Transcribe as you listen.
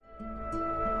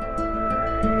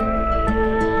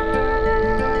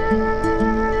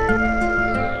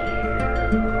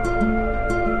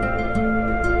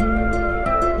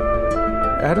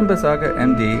Adam Bisaga,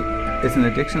 MD, is an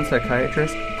addiction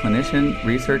psychiatrist, clinician,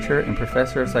 researcher, and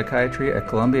professor of psychiatry at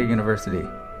Columbia University.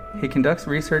 He conducts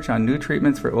research on new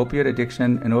treatments for opioid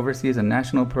addiction and oversees a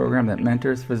national program that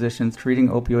mentors physicians treating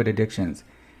opioid addictions.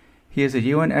 He is a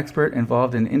UN expert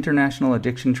involved in international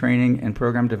addiction training and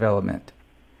program development.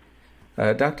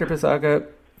 Dr. Bisaga,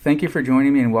 thank you for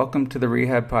joining me and welcome to the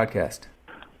Rehab Podcast.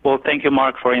 Well, thank you,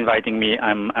 Mark, for inviting me.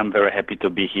 I'm very happy to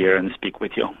be here and speak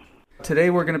with you.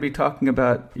 Today we're going to be talking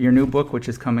about your new book, which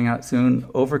is coming out soon,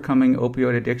 Overcoming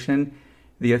Opioid Addiction,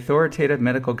 the authoritative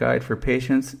medical guide for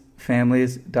patients,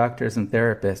 families, doctors, and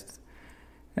therapists.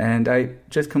 And I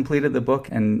just completed the book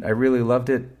and I really loved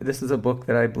it. This is a book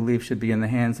that I believe should be in the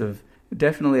hands of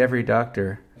definitely every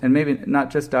doctor, and maybe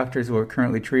not just doctors who are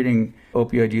currently treating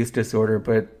opioid use disorder,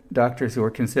 but doctors who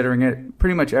are considering it,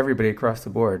 pretty much everybody across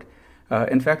the board.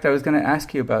 In fact, I was going to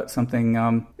ask you about something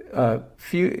a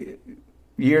few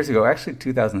years ago, actually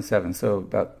 2007, so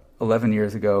about 11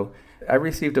 years ago. I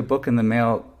received a book in the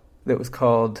mail that was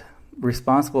called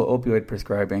Responsible Opioid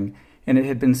Prescribing, and it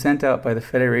had been sent out by the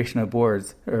Federation of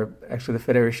Boards, or actually the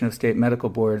Federation of State Medical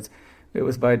Boards. It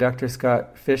was by Dr.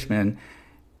 Scott Fishman,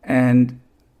 and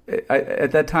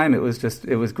at that time it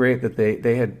was great that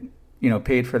they had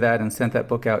paid for that and sent that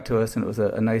book out to us, and it was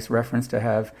a nice reference to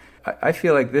have. I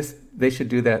feel like they should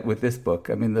do that with this book.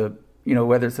 I mean,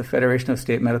 whether it's the Federation of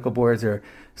State Medical Boards or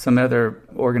some other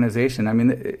organization, I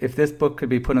mean, if this book could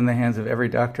be put in the hands of every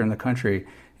doctor in the country,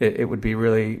 it would be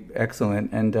really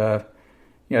excellent. And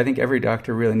I think every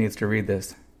doctor really needs to read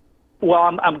this.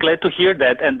 Well, I'm glad to hear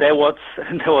that, and that was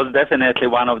definitely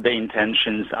one of the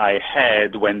intentions I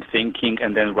had when thinking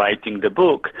and then writing the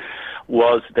book,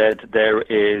 was that there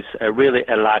is really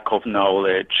a lack of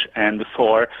knowledge, and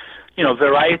for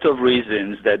variety of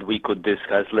reasons that we could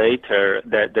discuss later,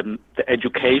 that the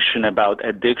education about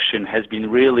addiction has been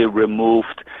really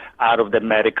removed out of the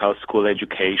medical school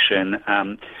education.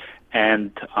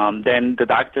 And then the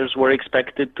doctors were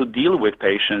expected to deal with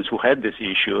patients who had these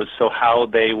issues. So how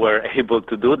they were able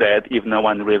to do that if no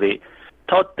one really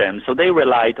taught them? So they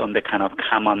relied on the kind of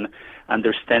common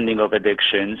understanding of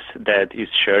addictions that is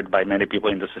shared by many people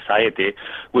in the society,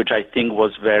 which I think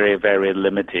was very, very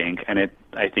limiting. And it,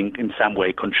 I think, in some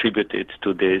way contributed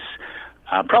to this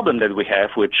problem that we have,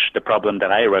 which the problem that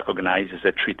I recognize is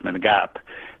a treatment gap,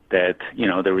 that,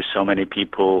 there is so many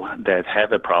people that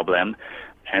have a problem,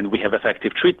 and we have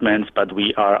effective treatments, but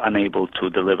we are unable to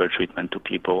deliver treatment to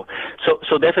people.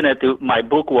 So definitely my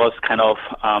book was kind of,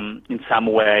 in some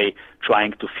way,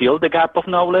 trying to fill the gap of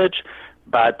knowledge,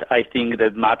 but I think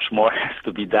that much more has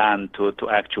to be done to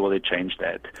actually change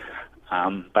that.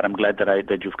 But I'm glad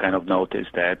that you've kind of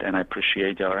noticed that, and I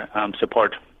appreciate your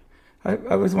support.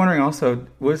 I was wondering also,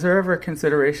 was there ever a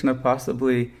consideration of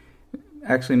possibly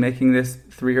actually making this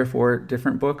 3 or 4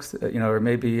 different books, or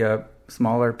maybe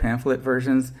smaller pamphlet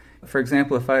versions? For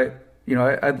example, if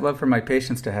I'd love for my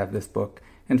patients to have this book.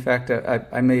 In fact,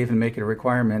 I may even make it a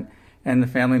requirement, and the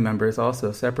family members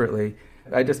also separately.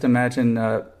 I just imagine,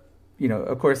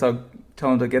 of course, I'll tell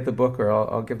them to get the book, or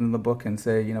I'll give them the book and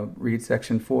say, read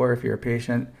section 4 if you're a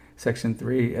patient, section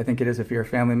 3, I think it is if you're a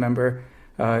family member.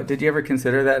 Did you ever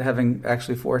consider that, having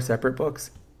actually 4 separate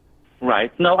books?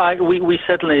 Right. No, we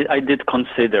certainly, I did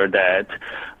consider that.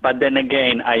 But then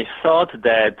again, I thought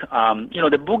that,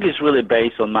 the book is really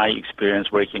based on my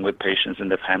experience working with patients and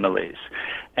the families.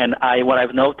 And what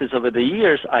I've noticed over the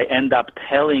years, I end up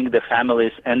telling the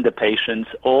families and the patients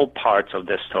all parts of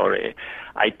the story.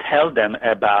 I tell them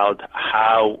about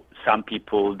how some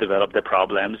people develop the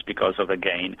problems because of,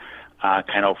 again,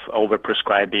 kind of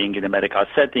overprescribing in a medical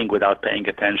setting without paying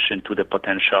attention to the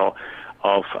potential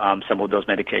of some of those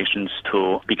medications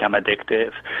to become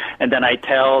addictive. And then I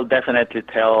definitely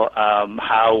tell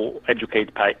how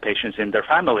educate patients in their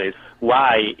families,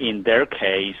 why in their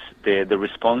case the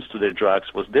response to the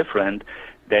drugs was different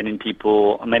than in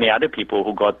many other people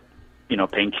who got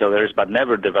painkillers but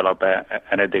never developed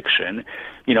an addiction.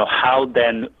 How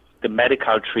then the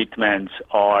medical treatments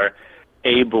are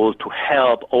able to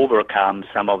help overcome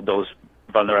some of those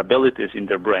vulnerabilities in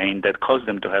their brain that cause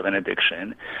them to have an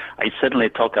addiction. I certainly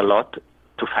talk a lot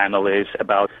to families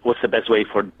about what's the best way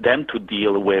for them to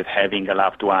deal with having a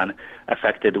loved one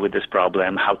affected with this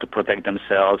problem, how to protect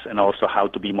themselves, and also how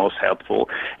to be most helpful.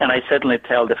 And I certainly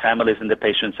tell the families and the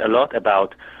patients a lot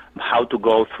about how to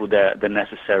go through the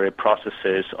necessary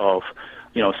processes of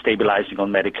stabilizing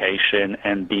on medication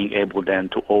and being able then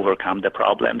to overcome the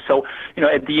problem. So,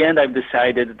 at the end, I've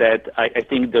decided that I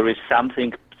think there is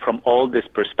something from all these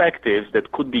perspectives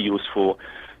that could be useful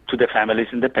to the families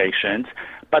and the patients.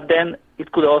 But then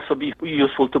it could also be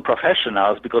useful to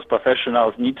professionals, because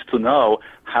professionals need to know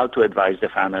how to advise the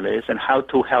families and how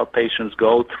to help patients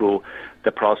go through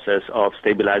the process of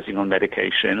stabilizing on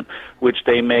medication, which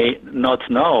they may not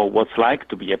know what's like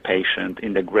to be a patient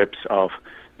in the grips of,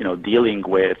 dealing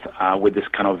with this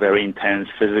kind of very intense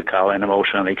physical and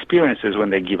emotional experiences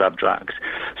when they give up drugs.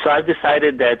 So I've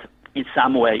decided that in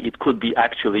some way it could be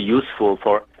actually useful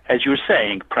for, as you're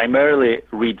saying, primarily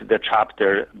read the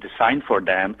chapter designed for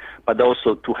them, but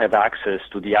also to have access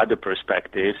to the other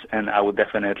perspectives. And I would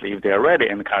definitely, if they're ready,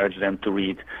 encourage them to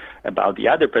read about the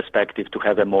other perspective to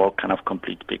have a more kind of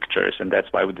complete pictures. And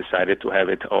that's why we decided to have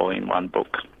it all in one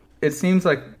book. It seems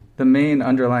like the main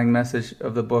underlying message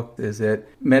of the book is that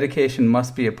medication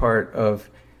must be a part of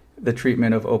the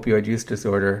treatment of opioid use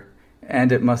disorder,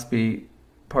 and it must be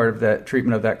part of that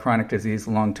treatment of that chronic disease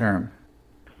long term.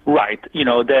 Right.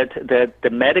 That the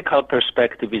medical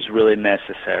perspective is really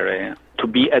necessary to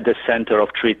be at the center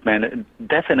of treatment,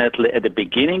 definitely at the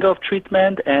beginning of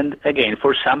treatment. And again,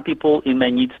 for some people, it may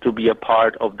need to be a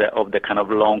part of the kind of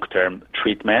long-term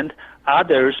treatment.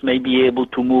 Others may be able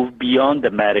to move beyond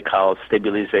the medical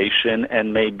stabilization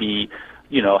and maybe,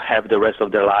 have the rest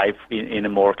of their life in a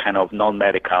more kind of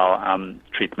non-medical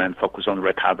treatment, focus on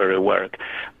recovery work.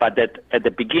 But that at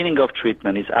the beginning of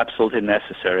treatment is absolutely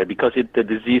necessary, because the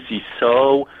disease is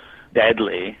so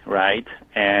deadly, right?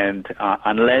 And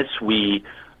unless we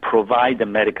provide the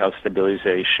medical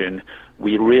stabilization,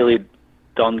 we really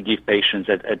don't give patients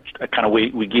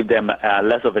we give them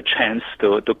less of a chance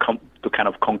to kind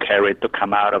of conquer it, to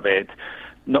come out of it.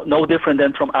 No different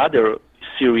than from other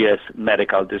serious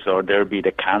medical disorder, be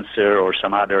it cancer or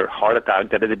some other heart attack,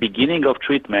 that at the beginning of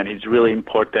treatment it's really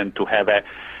important to have a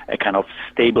kind of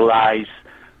stabilize,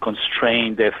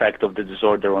 constrain the effect of the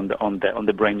disorder on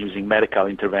the brain using medical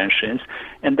interventions.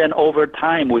 And then over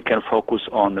time we can focus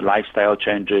on the lifestyle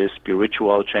changes,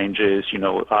 spiritual changes,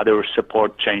 other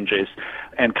support changes,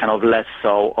 and kind of less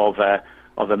so of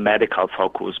a medical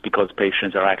focus, because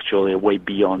patients are actually way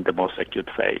beyond the most acute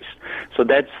phase. So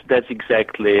that's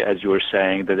exactly, as you were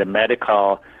saying, that the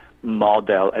medical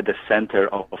model at the center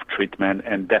of treatment,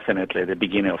 and definitely at the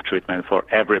beginning of treatment for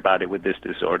everybody with this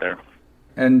disorder.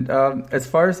 And as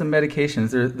far as the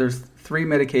medications, there's 3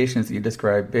 medications that you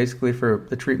described. Basically, for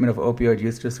the treatment of opioid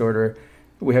use disorder,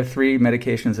 we have 3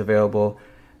 medications available: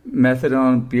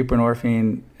 methadone,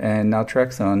 buprenorphine, and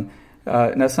naltrexone.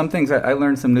 Now, some things, I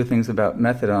learned some new things about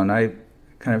methadone. I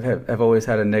kind of have always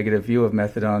had a negative view of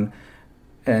methadone,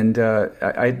 and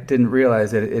I didn't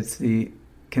realize that it's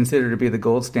considered to be the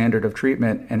gold standard of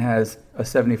treatment and has a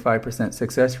 75%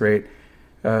 success rate,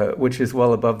 which is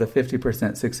well above the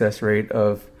 50% success rate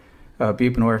of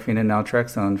buprenorphine and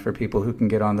naltrexone for people who can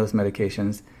get on those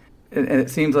medications. And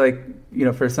it seems like,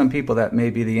 for some people that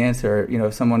may be the answer.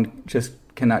 If someone just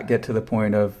cannot get to the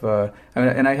point of,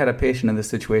 and I had a patient in this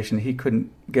situation. He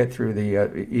couldn't get through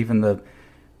even the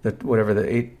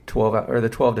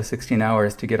 12 to 16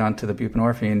 hours to get onto the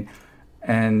buprenorphine,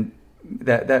 and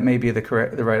that may be the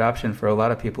right option for a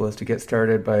lot of people, is to get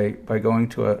started by going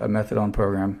to a methadone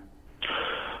program.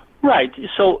 Right.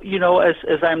 So,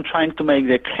 as I'm trying to make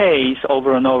the case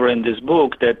over and over in this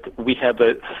book, that we have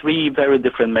 3 very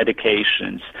different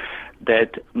medications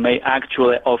that may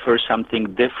actually offer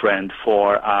something different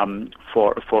for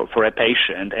a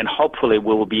patient, and hopefully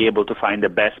we will be able to find the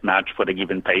best match for the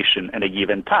given patient at a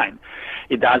given time.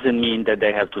 It doesn't mean that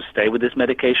they have to stay with this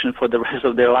medication for the rest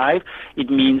of their life. It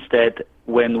means that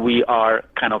when we are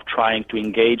kind of trying to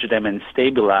engage them and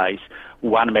stabilize,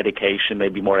 one medication may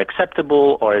be more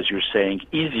acceptable, or, as you're saying,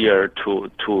 easier to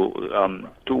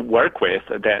work with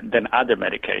than other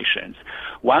medications.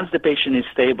 Once the patient is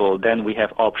stable, then we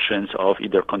have options of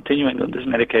either continuing on this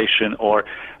medication or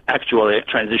actually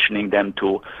transitioning them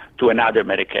to another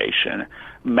medication.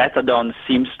 Methadone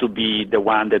seems to be the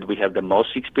one that we have the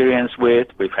most experience with.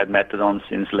 We've had methadone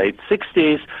since late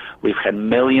 60s. We've had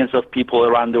millions of people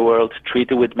around the world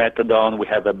treated with methadone. We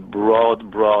have a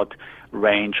broad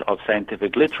range of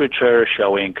scientific literature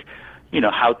showing,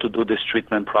 how to do this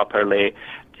treatment properly,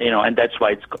 and that's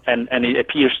why and it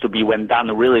appears to be, when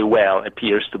done really well,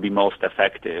 appears to be most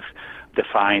effective,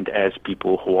 defined as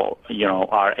people who,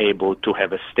 are able to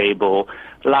have a stable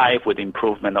life with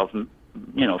improvement of,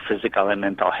 physical and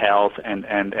mental health and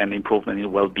improvement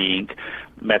in well-being.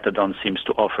 Methadone seems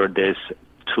to offer this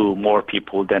to more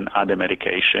people than other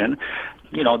medication.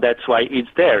 That's why it's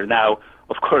there. Now,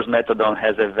 of course, methadone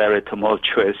has a very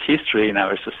tumultuous history in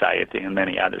our society and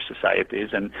many other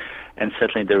societies, and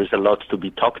certainly there is a lot to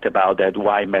be talked about, that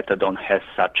why methadone has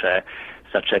such a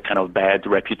such a kind of bad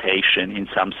reputation in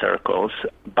some circles.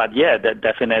 But yeah, that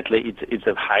definitely it's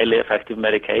a highly effective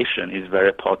medication. It's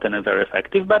very potent and very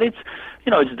effective, but it's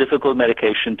a difficult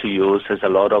medication to use. Has a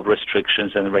lot of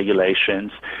restrictions and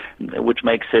regulations, which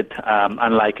makes it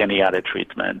unlike any other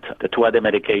treatment. The two other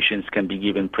medications can be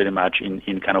given pretty much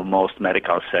in kind of most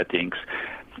medical settings,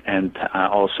 and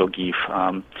also give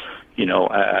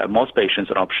most patients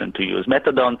an option to use.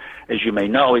 Methadone, as you may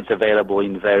know, is available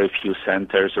in very few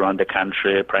centers around the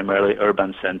country, primarily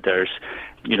urban centers.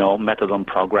 Methadone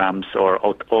programs or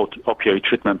opioid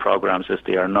treatment programs, as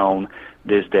they are known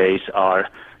these days, are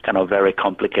kind of very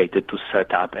complicated to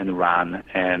set up and run,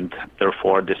 and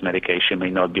therefore this medication may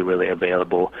not be really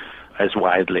available as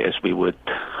widely as we would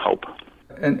hope.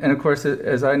 And of course,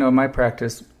 as I know in my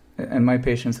practice, and my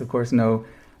patients, of course, know,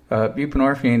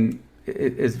 buprenorphine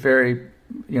is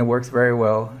works very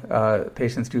well.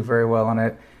 Patients do very well on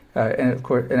it, and of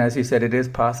course, and as you said, it is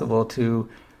possible to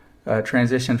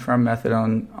transition from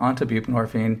methadone onto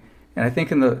buprenorphine. And I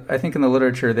think in the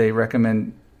literature they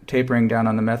recommend tapering down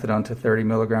on the methadone to 30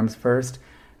 milligrams first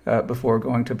before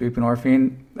going to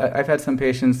buprenorphine. I've had some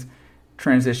patients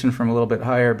transition from a little bit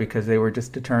higher because they were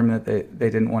just determined that they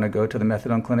didn't want to go to the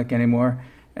methadone clinic anymore.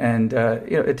 And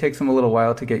it takes them a little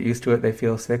while to get used to it. They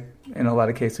feel sick in a lot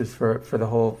of cases for the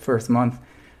whole first month,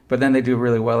 but then they do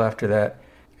really well after that.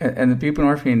 And the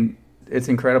buprenorphine, it's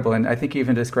incredible. And I think you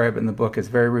even describe it in the book. It's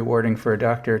very rewarding for a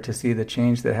doctor to see the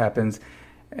change that happens.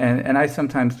 And I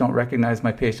sometimes don't recognize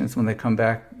my patients when they come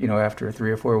back, after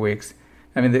 3 or 4 weeks.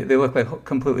 I mean, they look like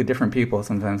completely different people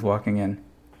sometimes walking in.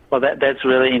 Well, that's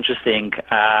really interesting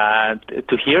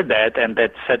to hear that, and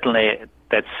that's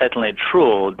certainly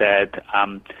true, that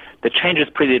the change is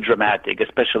pretty dramatic,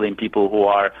 especially in people who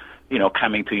are,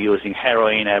 coming to using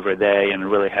heroin every day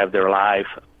and really have their life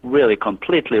really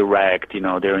completely wrecked.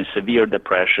 They're in severe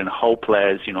depression,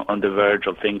 hopeless, on the verge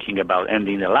of thinking about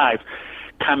ending their life,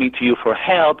 coming to you for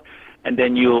help, and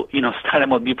then you start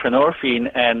them on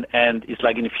buprenorphine, and it's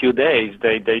like in a few days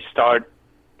they start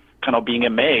kind of being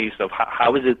amazed of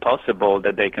how is it possible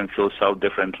that they can feel so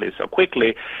differently so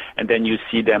quickly, and then you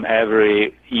see them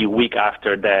every week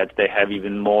after that they have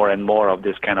even more and more of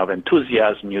this kind of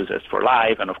enthusiasm, use us for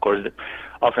life, and of course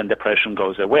often depression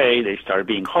goes away, they start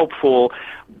being hopeful.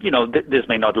 This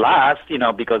may not last,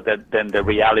 because then the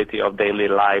reality of daily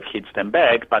life hits them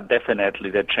back, but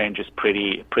definitely the change is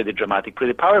pretty dramatic,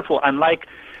 pretty powerful, unlike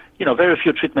very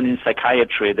few treatment in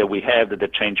psychiatry that we have that the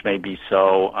change may be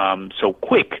so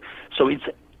quick. So it's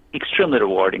extremely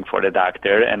rewarding for the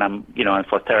doctor, and and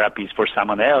for therapies for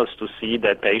someone else to see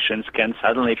that patients can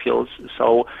suddenly feel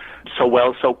so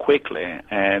well so quickly.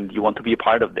 And you want to be a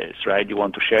part of this, right? You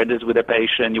want to share this with the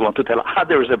patient. You want to tell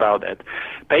others about it.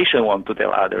 Patient want to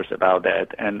tell others about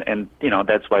that, and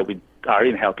that's why we are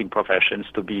in helping professions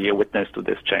to be a witness to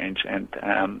this change.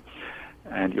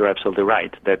 And you're absolutely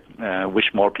right that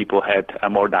wish more people had,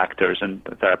 more doctors and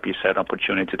therapists had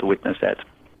opportunity to witness that.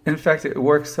 In fact, it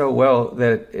works so well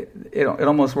that it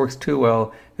almost works too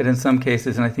well that in some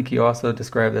cases, and I think you also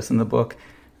describe this in the book,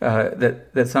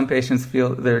 that some patients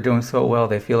feel they're doing so well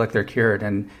they feel like they're cured.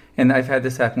 And I've had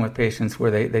this happen with patients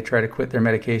where they try to quit their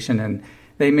medication and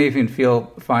they may even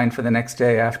feel fine for the next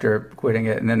day after quitting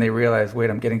it, and then they realize,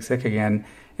 wait, I'm getting sick again.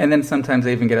 And then sometimes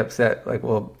they even get upset, like,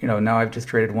 well, now I've just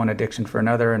traded one addiction for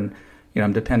another, and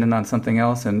I'm dependent on something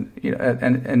else. And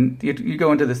and you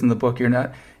go into this in the book. You're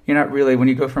not really, when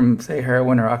you go from, say,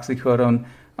 heroin or oxycodone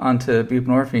onto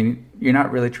buprenorphine, you're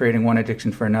not really trading one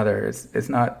addiction for another. It's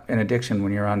not an addiction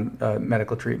when you're on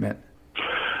medical treatment.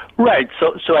 Right.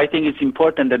 So I think it's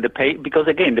important that because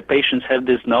again, the patients have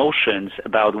these notions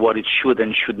about what it should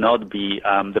and should not be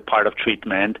the part of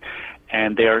treatment,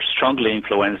 and they are strongly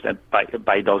influenced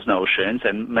by those notions,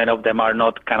 and many of them are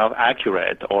not kind of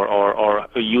accurate or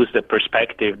use the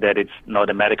perspective that it's not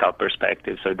a medical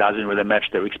perspective, so it doesn't really match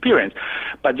their experience.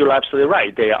 But you're absolutely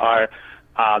right. They are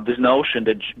this notion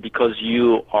that because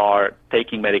you are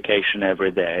taking medication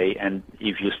every day, and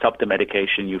if you stop the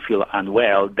medication you feel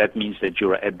unwell, that means that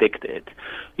you're addicted.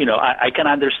 I can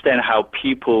understand how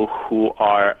people who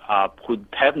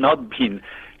have not been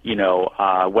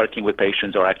working with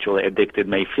patients or actually addicted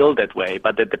may feel that way,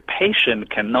 but that the patient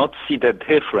cannot see the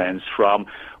difference from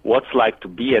what's like to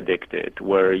be addicted,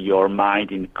 where your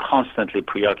mind is constantly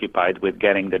preoccupied with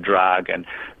getting the drug and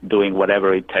doing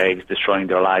whatever it takes, destroying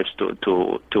their lives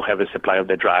to have a supply of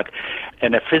the drug,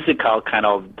 and a physical kind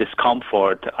of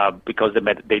discomfort because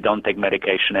they don't take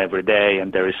medication every day,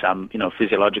 and there is some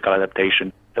physiological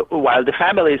adaptation. While the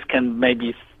families can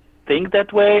maybe think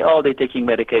that way, they're taking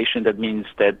medication, that means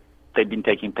that they've been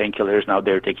taking painkillers, now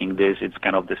they're taking this, it's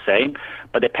kind of the same.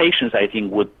 But the patients, I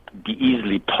think, would be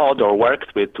easily taught or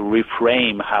worked with to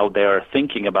reframe how they're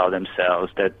thinking about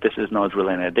themselves, that this is not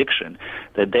really an addiction,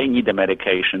 that they need the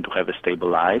medication to have a stable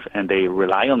life, and they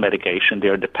rely on medication, they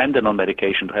are dependent on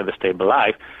medication to have a stable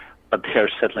life, but they are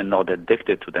certainly not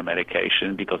addicted to the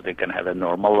medication because they can have a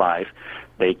normal life.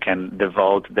 They can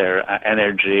devote their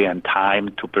energy and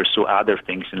time to pursue other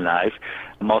things in life.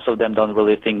 Most of them don't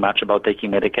really think much about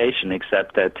taking medication,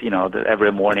 except that, that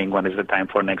every morning when it's the time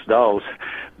for next dose,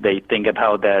 they think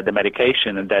about the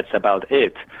medication, and that's about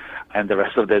it. And the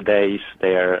rest of the days,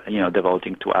 they're,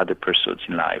 devoting to other pursuits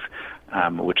in life,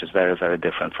 which is very, very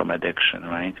different from addiction,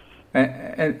 right?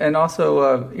 And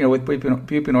also, with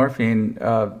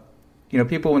buprenorphine,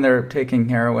 people when they're taking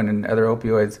heroin and other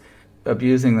opioids,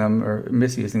 abusing them or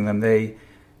misusing them,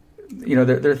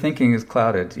 their thinking is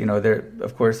clouded.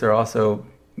 They're also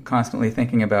constantly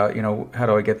thinking about, how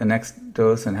do I get the next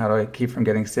dose and how do I keep from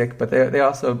getting sick? But they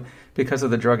also, because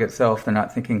of the drug itself, they're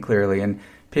not thinking clearly. And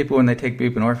people, when they take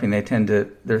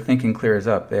buprenorphine, their thinking clears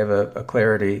up. They have a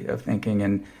clarity of thinking,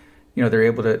 and, they're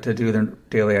able to do their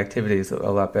daily activities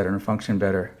a lot better and function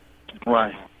better.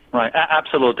 Right. Right,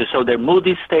 absolutely. So their mood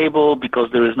is stable because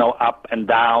there is no up and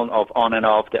down of on and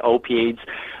off the opiates.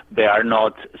 They are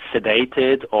not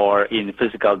sedated or in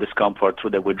physical discomfort through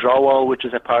the withdrawal, which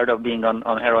is a part of being on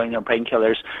heroin or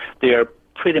painkillers. They are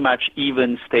pretty much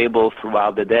even stable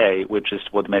throughout the day, which is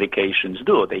what medications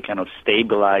do. They kind of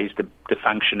stabilize the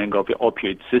functioning of the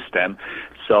opioid system.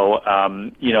 So,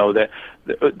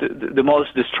 the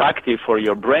most destructive for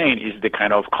your brain is the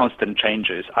kind of constant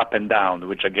changes up and down,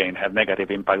 which again have negative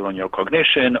impact on your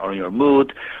cognition, on your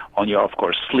mood, on your, of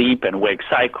course, sleep and wake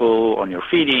cycle, on your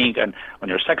feeding and on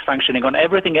your sex functioning, on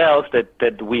everything else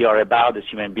that we are about as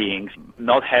human beings.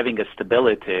 Not having a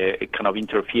stability, it kind of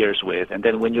interferes with. And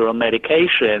then when you're on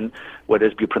medication, whether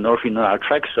it's buprenorphine or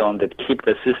naloxone, that keep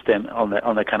the system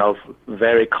on a kind of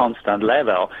very constant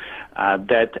level,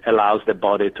 that allows the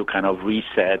body to kind of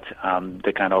reset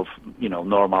the kind of,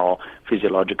 normal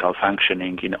physiological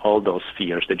functioning in all those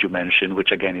spheres that you mentioned,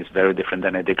 which again is very different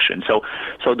than addiction. So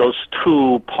those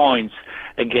 2 points,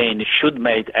 again, should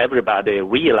make everybody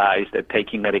realize that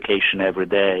taking medication every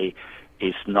day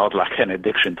is not like an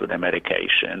addiction to the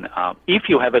medication. If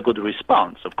you have a good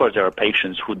response, of course, there are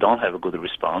patients who don't have a good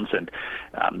response, and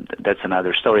that's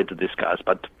another story to discuss,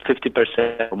 but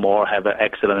 50% or more have an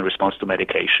excellent response to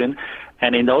medication.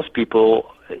 And in those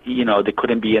people, their life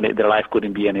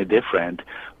couldn't be any different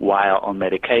while on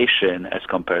medication as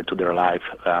compared to their life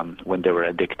when they were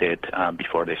addicted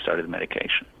before they started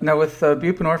medication. Now, with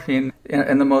buprenorphine,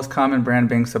 and the most common brand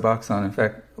being Suboxone, in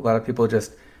fact, a lot of people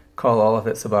just call all of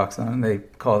it Suboxone. They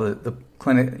call the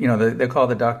clinic, they call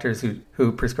the doctors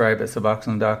who prescribe it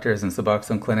Suboxone doctors and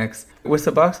Suboxone clinics. With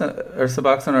Suboxone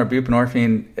or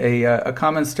buprenorphine, a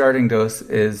common starting dose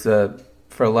is,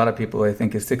 for a lot of people, I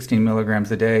think, is 16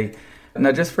 milligrams a day.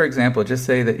 Now, just for example, just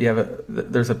say that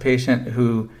there's a patient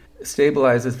who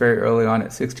stabilizes very early on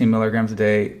at 16 milligrams a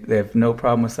day. They have no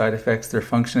problem with side effects. They're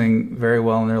functioning very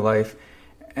well in their life.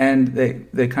 And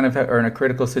they kind of are in a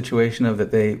critical situation of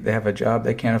that they have a job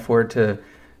they can't afford to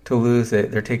lose.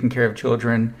 They're taking care of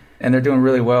children, and they're doing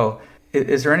really well.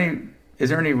 Is there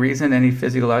any reason, any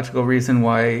physiological reason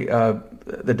why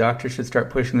the doctor should start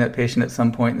pushing that patient at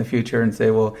some point in the future and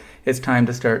say, well, it's time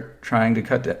to start trying to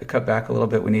cut back a little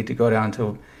bit. We need to go down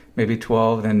to maybe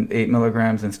 12, then 8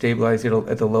 milligrams and stabilize it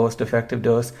at the lowest effective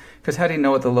dose? Because how do you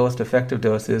know what the lowest effective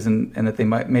dose is, and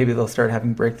that maybe they'll start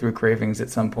having breakthrough cravings at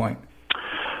some point?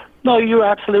 No, you're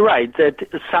absolutely right, that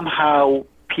somehow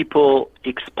people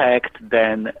expect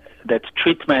then that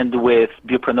treatment with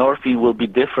buprenorphine will be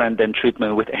different than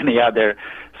treatment with any other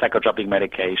psychotropic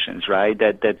medications, right?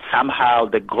 That somehow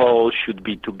the goal should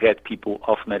be to get people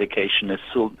off medication as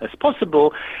soon as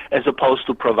possible, as opposed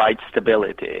to provide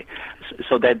stability.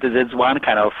 So that's one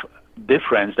kind of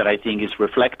difference that I think is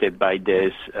reflected by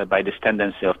this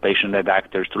tendency of patient and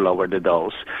doctors to lower the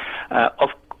dose.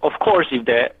 Of course,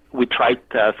 if we try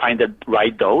to find the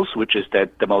right dose, which is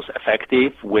the most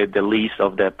effective with the least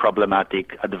of the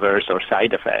problematic adverse or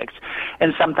side effects.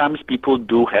 And sometimes people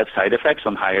do have side effects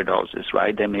on higher doses,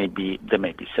 right? They may be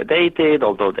sedated,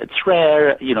 although that's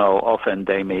rare. Often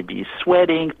they may be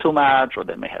sweating too much, or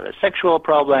they may have sexual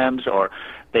problems, or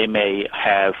they may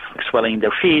have swelling in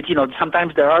their feet.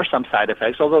 Sometimes there are some side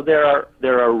effects, although they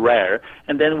are rare.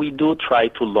 And then we do try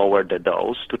to lower the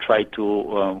dose to try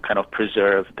to kind of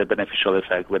preserve the beneficial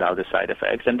effect without the side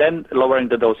effects. And then lowering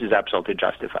the dose is absolutely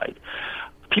justified.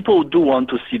 People do want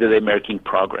to see that they're making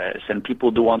progress, and people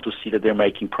do want to see that they're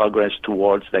making progress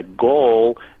towards the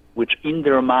goal which in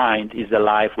their mind is a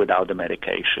life without the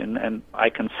medication. And I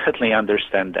can certainly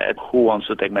understand that. Who wants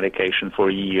to take medication for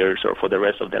years or for the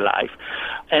rest of their life?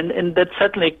 And that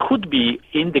certainly could be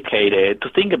indicated to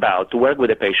think about, to work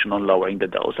with a patient on lowering the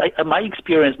dose. My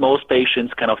experience, most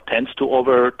patients kind of tends to,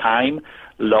 over time,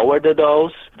 lower the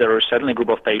dose. There are certainly a group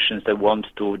of patients that want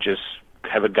to just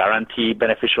have a guaranteed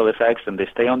beneficial effects and they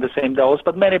stay on the same dose,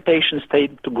 but many patients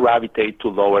tend to gravitate to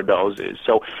lower doses.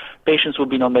 So patients who've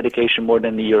been on medication more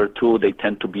than a year or two, they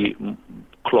tend to be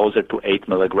closer to 8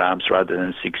 milligrams rather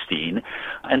than 16.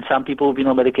 And some people who've been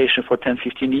on medication for 10,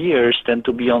 15 years tend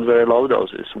to be on very low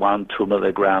doses, 1, 2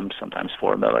 milligrams, sometimes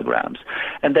 4 milligrams.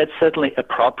 And that's certainly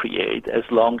appropriate as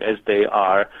long as they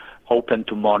are open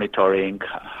to monitoring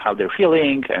how they're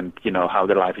feeling and, how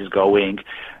their life is going,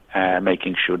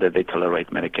 making sure that they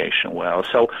tolerate medication well.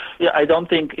 So I don't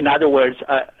think, in other words,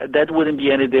 that wouldn't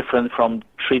be any different from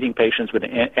treating patients with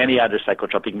any other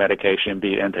psychotropic medication,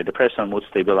 be it antidepressant, mood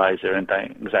stabilizer,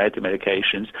 anti-anxiety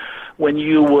medications, when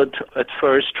you would at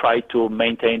first try to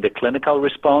maintain the clinical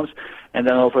response, and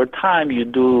then over time you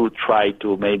do try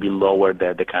to maybe lower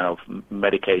the kind of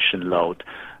medication load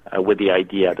with the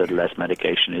idea that less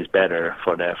medication is better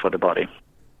for the body.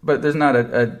 But there's not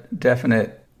a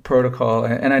definite protocol,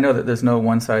 and I know that there's no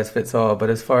one size fits all,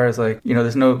 but as far as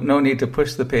there's no need to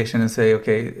push the patient and say,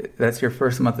 okay, that's your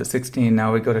first month at 16,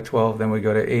 now we go to 12, then we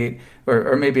go to 8,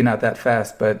 or maybe not that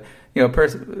fast, but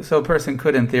so a person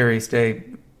could in theory stay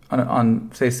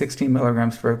on say 16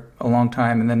 milligrams for a long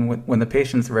time, and then when the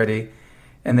patient's ready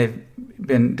and they've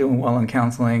been doing well in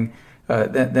counseling,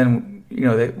 then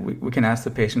we can ask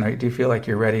the patient, do you feel like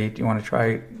you're ready? Do you want to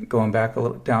try going back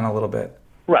down a little bit?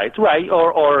 Right,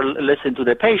 or listen to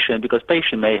the patient, because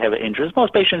patient may have interest.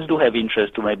 Most patients do have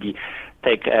interest to maybe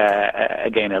take,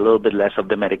 again, a little bit less of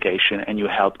the medication, and you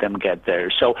help them get there.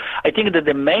 So I think that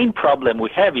the main problem we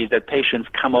have is that patients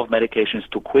come off medications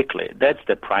too quickly. That's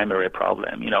the primary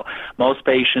problem. Most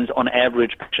patients, on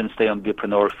average, stay on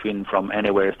buprenorphine from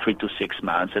anywhere 3 to 6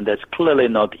 months, and that's clearly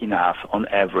not enough on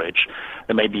average.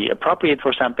 It may be appropriate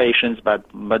for some patients,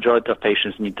 but majority of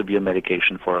patients need to be on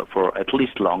medication for at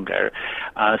least longer.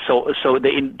 So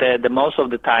the most of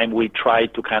the time we try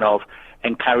to kind of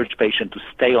encourage patient to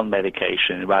stay on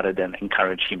medication rather than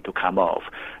encourage him to come off.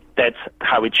 That's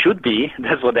how it should be.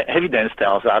 That's what the evidence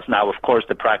tells us. Now, of course,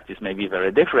 the practice may be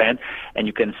very different, and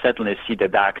you can certainly see the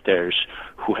doctors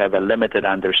who have a limited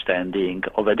understanding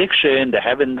of addiction. They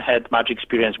haven't had much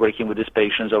experience working with these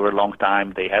patients over a long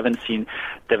time. They haven't seen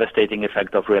devastating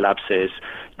effect of relapses.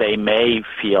 They may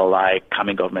feel like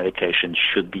coming off medication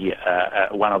should be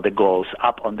one of the goals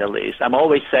up on the list. I'm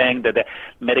always saying that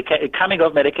coming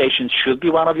off medication should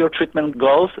be one of your treatment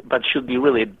goals, but should be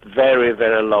really very,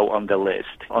 very low on the list.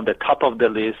 On the top of the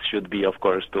list should be, of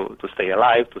course, to stay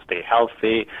alive, to stay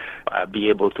healthy, be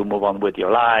able to move on with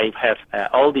your life, have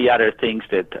all the other things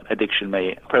that addiction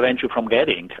may prevent you from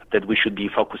getting, that we should be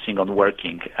focusing on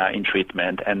working in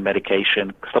treatment, and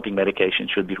stopping medication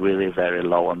should be really very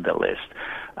low on the list.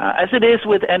 As it is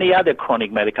with any other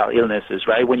chronic medical illnesses,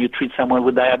 right? When you treat someone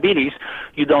with diabetes,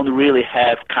 you don't really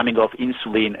have coming off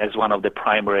insulin as one of the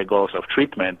primary goals of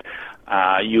treatment.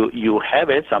 You have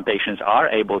it. Some patients are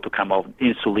able to come off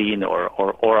insulin or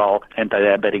oral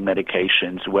anti-diabetic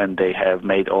medications when they have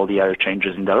made all the other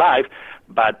changes in their life,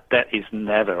 but that is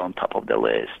never on top of the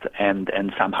list. And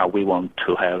somehow we want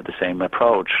to have the same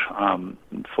approach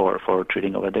for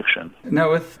treating of addiction.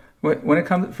 Now, when it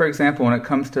comes, for example, when it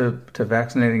comes to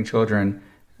vaccinating children,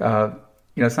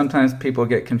 sometimes people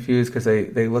get confused because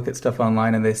they look at stuff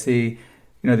online and they see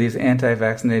these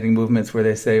anti-vaccinating movements where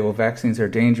they say, well, vaccines are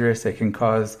dangerous, they can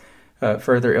cause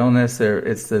further illness,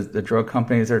 it's the drug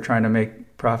companies are trying to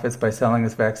make profits by selling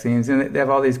us vaccines, and they have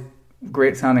all these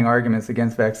great-sounding arguments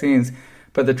against vaccines,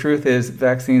 but the truth is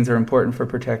vaccines are important for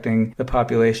protecting the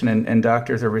population, and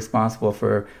doctors are responsible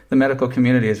the medical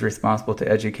community is responsible to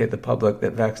educate the public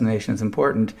that vaccination is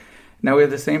important. Now, we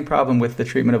have the same problem with the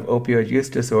treatment of opioid use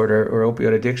disorder or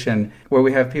opioid addiction, where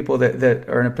we have people that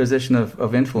are in a position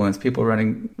of influence, people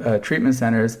running treatment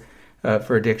centers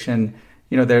for addiction,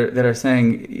 that are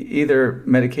saying either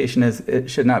medication it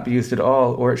should not be used at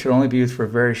all, or it should only be used for a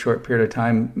very short period of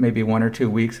time, maybe 1 or 2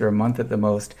 weeks or a month at the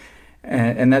most.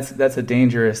 And that's a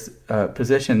dangerous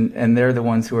position, and they're the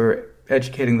ones who are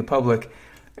educating the public.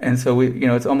 And so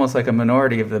it's almost like a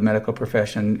minority of the medical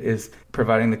profession is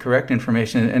providing the correct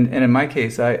information. And in my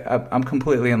case, I'm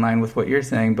completely in line with what you're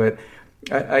saying, but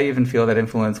I even feel that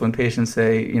influence when patients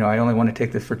say, I only want to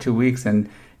take this for 2 weeks, and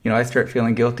I start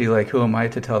feeling guilty, like who am I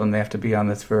to tell them they have to be on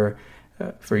this for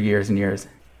years and years.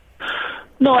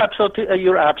 No, absolutely.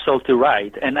 You're absolutely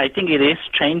right. And I think it is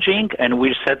changing. And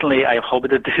I hope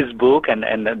that this book and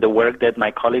the work that my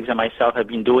colleagues and myself have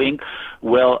been doing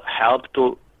will help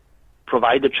to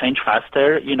provide the change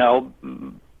faster,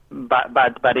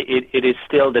 but it is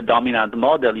still the dominant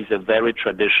model is a very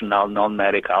traditional,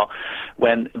 non-medical,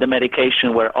 when the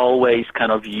medication were always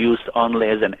kind of used only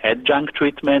as an adjunct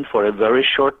treatment for a very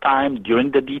short time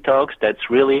during the detox. That's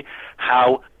really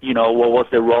how, what was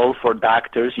the role for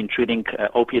doctors in treating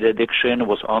opiate addiction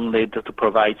was only to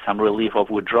provide some relief of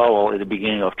withdrawal at the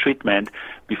beginning of treatment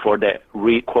before the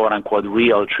quote-unquote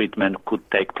real treatment could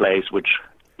take place, which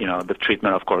the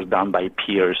treatment, of course, done by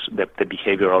peers, the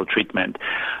behavioral treatment.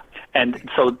 And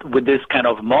so with this kind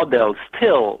of model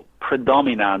still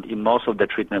predominant in most of the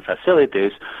treatment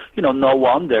facilities, no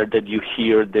wonder that you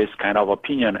hear this kind of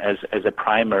opinion as a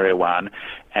primary one,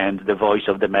 and the voice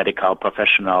of the medical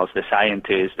professionals, the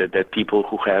scientists, the people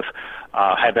who have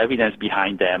evidence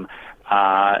behind them,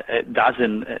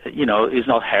 is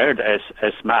not heard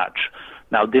as much.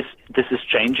 Now, this is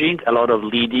changing. A lot of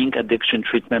leading addiction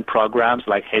treatment programs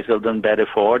like Hazelden,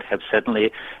 Bedford have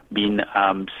certainly been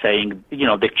saying,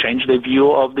 they changed the view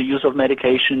of the use of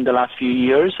medication in the last few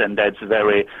years, and that's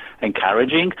very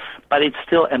encouraging. But it's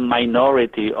still a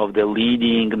minority of the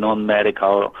leading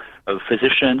non-medical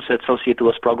physicians associated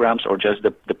with programs, or just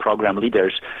the program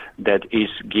leaders, that is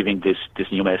giving this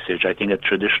new message. I think the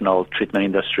traditional treatment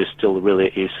industry still really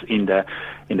is in the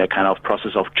kind of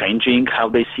process of changing how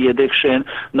they see addiction,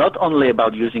 not only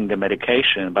about using the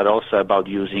medication, but also about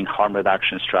using harm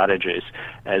reduction strategies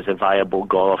as a viable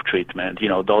goal of treatment.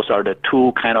 Those are the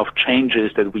two kind of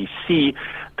changes that we see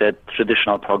that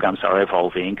traditional programs are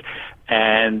evolving.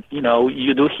 And,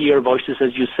 you do hear voices,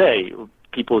 as you say,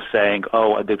 people saying,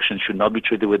 addiction should not be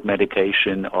treated with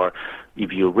medication, or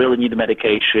if you really need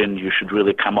medication, you should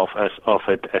really come off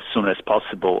it as soon as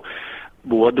possible.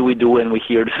 What do we do when we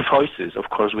hear these voices? Of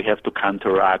course, we have to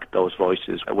counteract those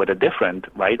voices with a different,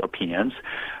 opinions.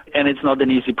 And it's not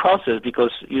an easy process,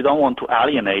 because you don't want to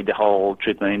alienate the whole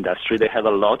treatment industry. They have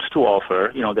a lot to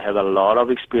offer. They have a lot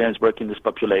of experience working this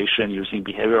population using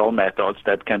behavioral methods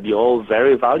that can be all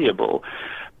very valuable.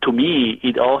 To me,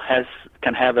 it all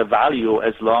can have a value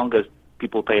as long as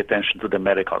people pay attention to the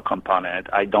medical component.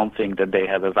 I don't think that they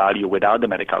have a value without the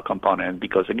medical component,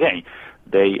 because, again,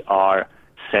 they are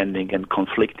sending and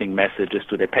conflicting messages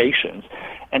to the patients.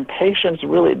 And patients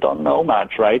really don't know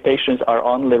much, right? Patients are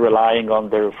only relying on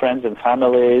their friends and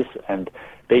families, and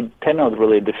they cannot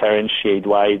really differentiate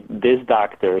why this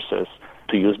doctor says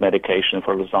to use medication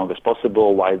for as long as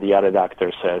possible, while the other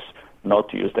doctor says not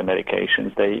to use the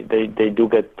medications. They do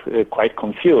get quite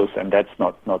confused, and that's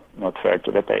not fair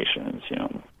to the patients,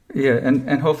 Yeah,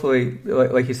 and hopefully,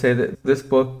 like you say, that this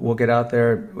book will get out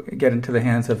there, get into the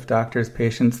hands of doctors,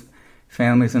 patients,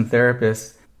 families, and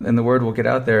therapists, and the word will get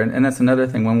out there. And that's another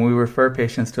thing. When we refer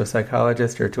patients to a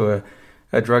psychologist or to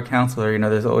a drug counselor,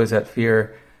 there's always that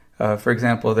fear. For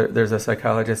example, there's a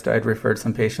psychologist I'd referred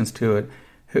some patients to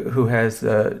who has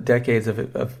decades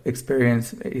of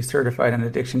experience. He's certified in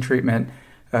addiction treatment.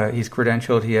 He's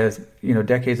credentialed. He has,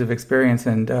 decades of experience.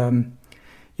 And, then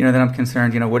I'm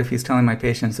concerned, what if he's telling my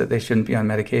patients that they shouldn't be on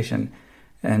medication?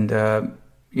 And, how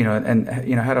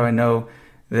do I know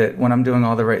that when I'm doing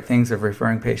all the right things of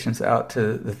referring patients out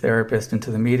to the therapist and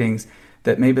to the meetings,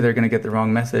 that maybe they're going to get the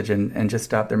wrong message and just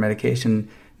stop their medication,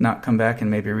 not come back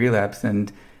and maybe relapse. And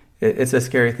it's a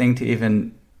scary thing to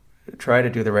even try to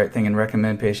do the right thing and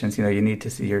recommend patients, you need to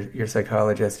see your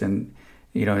psychologist and,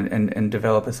 and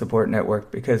develop a support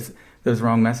network, because those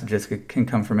wrong messages can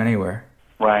come from anywhere.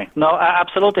 Right. No,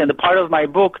 absolutely. And the part of my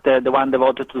book, the one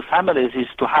devoted to families, is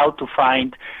to how to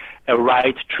find a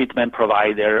right treatment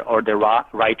provider or the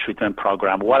right treatment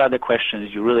program. What are the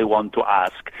questions you really want to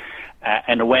ask?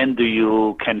 And when do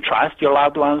you can trust your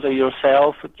loved ones or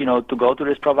yourself, to go to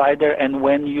this provider, and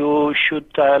when you should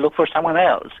look for someone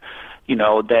else?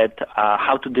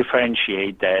 How to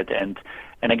differentiate that.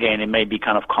 And again, it may be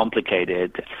kind of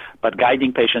complicated, but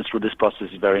guiding patients through this process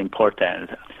is very important.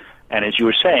 And as you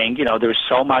were saying, there's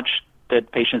so much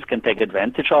that patients can take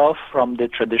advantage of from the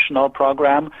traditional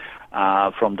program,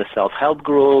 from the self-help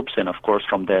groups, and of course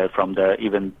from the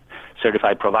even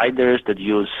certified providers that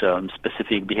use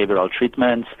specific behavioral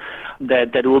treatments,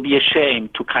 that it will be a shame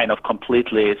to kind of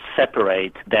completely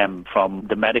separate them from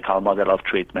the medical model of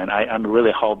treatment. I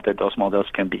really hope that those models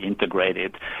can be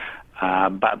integrated.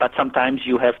 But sometimes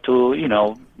you have to,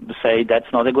 say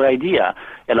that's not a good idea.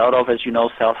 A lot of, as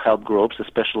self-help groups,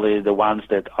 especially the ones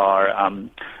that are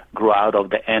grew out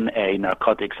of the NA,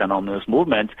 Narcotics Anonymous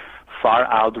movement, far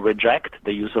out reject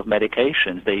the use of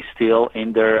medications. They still,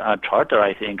 in their charter,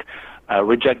 I think,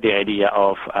 reject the idea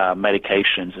of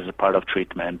medications as a part of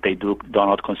treatment. They do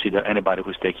not consider anybody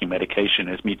who's taking medication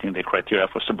as meeting the criteria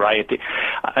for sobriety.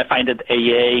 I find that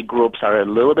AA groups are a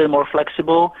little bit more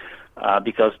flexible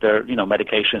because their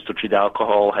medications to treat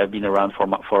alcohol have been around for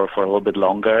a little bit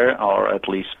longer, or at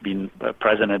least been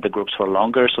present in the groups for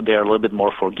longer, so they are a little bit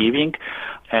more forgiving.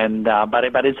 And but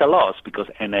it's a loss because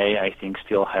NA, I think,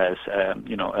 still has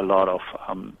a lot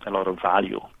of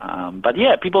value. But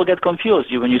yeah, people get confused.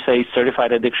 When you say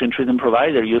certified addiction treatment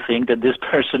provider, you think that this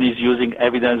person is using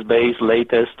evidence-based,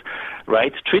 latest,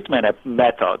 treatment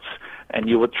methods, and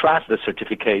you would trust the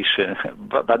certification.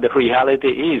 But the reality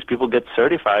is, people get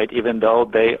certified even though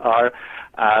they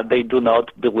do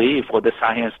not believe what the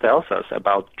science tells us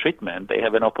about treatment. They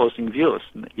have an opposing views,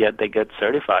 yet they get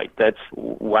certified. That's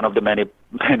one of the many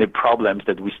problems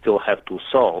that we still have to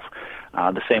solve.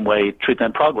 The same way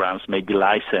treatment programs may be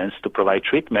licensed to provide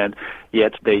treatment,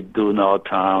 yet they do not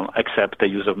accept the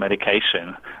use of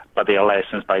medication, but they are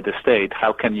licensed by the state.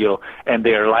 How can you, and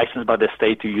they are licensed by the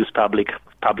state to use public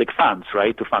funds,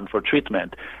 to fund for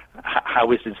treatment.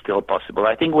 How is it still possible?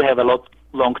 I think we have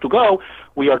long to go.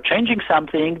 We are changing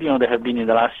something. There have been in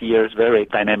the last years very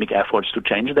dynamic efforts to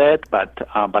change that, but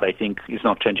I think it's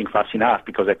not changing fast enough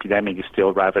because epidemic is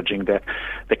still ravaging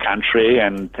the country,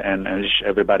 and as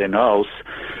everybody knows,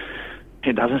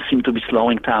 it doesn't seem to be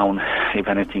slowing down, if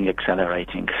anything,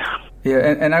 accelerating. Yeah,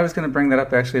 and I was going to bring that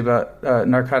up actually about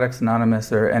Narcotics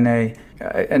Anonymous, or NA.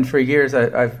 And for years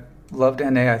I've loved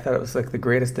NA. I thought it was like the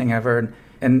greatest thing ever.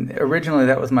 And originally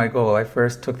that was my goal. I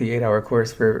first took the 8-hour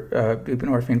course for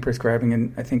buprenorphine prescribing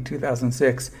in, I think,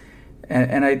 2006.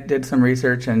 And I did some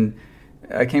research, and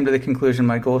I came to the conclusion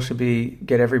my goal should be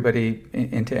get everybody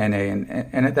into NA.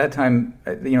 And at that time,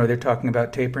 they're talking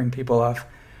about tapering people off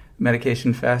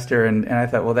medication faster. And I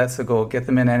thought, well, that's the goal. Get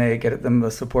them in NA, get them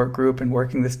a support group and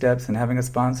working the steps and having a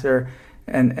sponsor.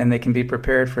 And they can be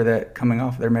prepared for that coming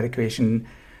off their medication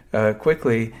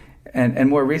quickly. And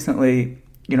more recently,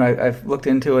 I've looked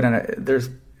into it, and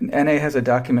NA has a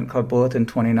document called Bulletin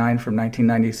 29 from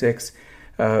 1996,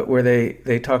 where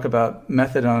they talk about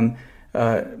methadone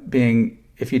being,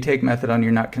 if you take methadone,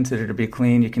 you're not considered to be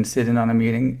clean. You can sit in on a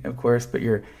meeting, of course, but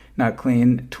you're not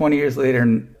clean. 20 years later,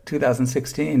 in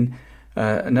 2016,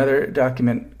 another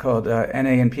document called NA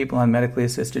and People on Medically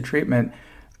Assisted Treatment,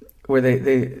 where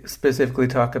they specifically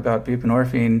talk about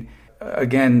buprenorphine.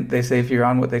 Again, they say if you're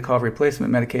on what they call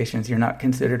replacement medications, you're not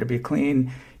considered to be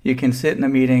clean. You can sit in a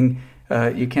meeting.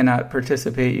 You cannot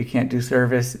participate. You can't do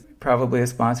service. Probably a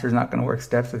sponsor is not going to work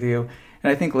steps with you.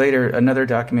 And I think later another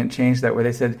document changed that, where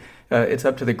they said it's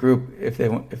up to the group if they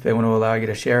want to allow you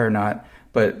to share or not.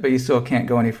 But you still can't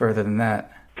go any further than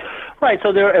that. Right,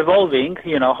 so they're evolving,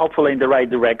 hopefully in the right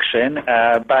direction,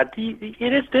 but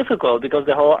it is difficult because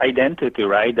the whole identity,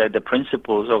 that the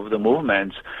principles of the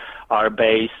movements are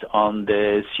based on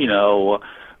this,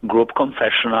 group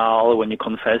confessional, when you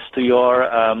confess to your,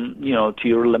 to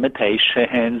your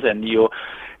limitations, and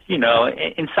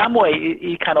in some way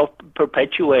it kind of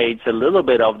perpetuates a little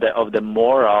bit of the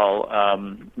moral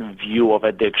view of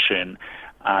addiction.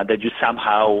 That you're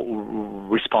somehow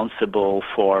responsible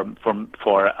for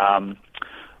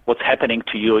what's happening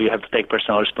to you. You have to take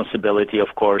personal responsibility,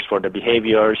 of course, for the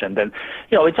behaviors, and then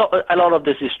it's a lot of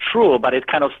this is true, but it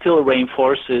kind of still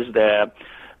reinforces the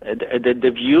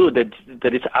view that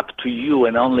it's up to you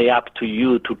and only up to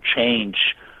you to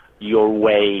change your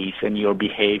ways and your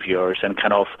behaviors and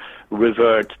kind of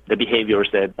revert the behaviors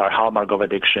that are hallmark of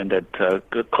addiction that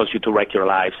cause you to wreck your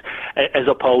lives, as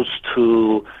opposed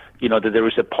to that there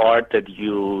is a part that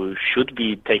you should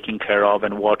be taking care of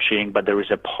and watching, but there is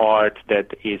a part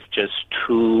that is just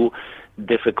too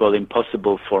difficult,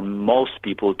 impossible for most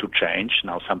people to change.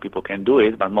 Now, some people can do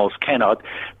it, but most cannot.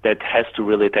 That has to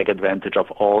really take advantage of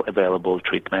all available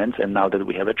treatments. And now that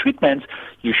we have a treatment,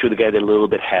 you should get a little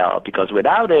bit help, because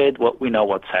without it, we know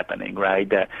what's happening, right?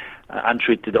 The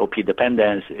untreated opioid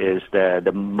dependence is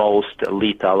the most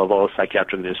lethal of all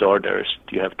psychiatric disorders.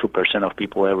 You have 2% of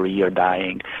people every year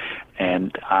dying,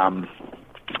 and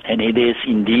it is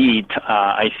indeed,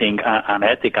 I think,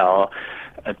 unethical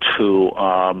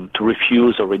to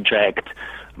refuse or reject,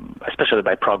 especially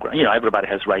by program. Everybody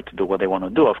has right to do what they want to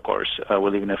do, of course. We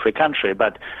live in a free country,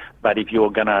 but if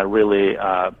you're gonna really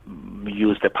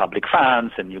use the public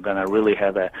funds and you're gonna really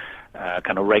have a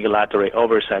kind of regulatory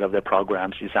oversight of the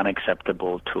programs, it's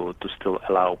unacceptable to still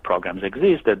allow programs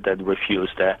exist that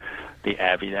refuse the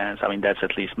evidence. I mean, that's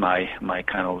at least my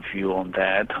kind of view on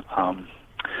that.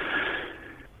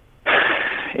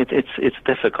 It's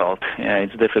difficult. Yeah,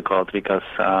 it's difficult because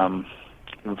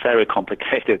very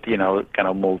complicated, kind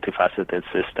of multifaceted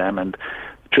system, and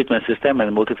treatment system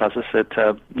and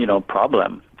multifaceted,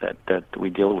 problem that we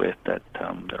deal with that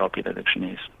opioid addiction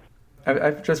is.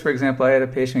 I've just, for example, I had a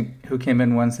patient who came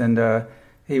in once, and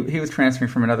he was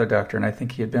transferring from another doctor, and I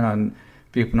think he had been on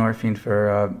buprenorphine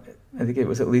for, I think it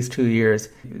was at least 2 years.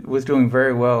 He was doing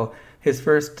very well. His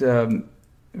first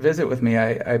visit with me,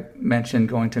 I mentioned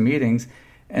going to meetings,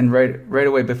 and right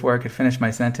away before I could finish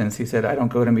my sentence, he said, "I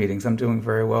don't go to meetings. I'm doing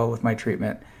very well with my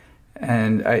treatment."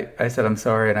 And I said, "I'm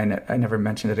sorry," and I never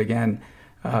mentioned it again.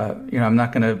 I'm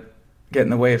not going to get in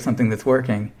the way of something that's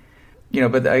working.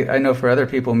 But I know for other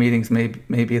people, meetings may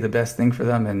be the best thing for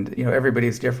them, and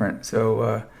everybody's different.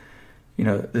 So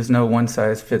there's no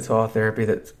one-size-fits-all therapy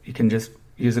that you can just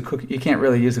use you can't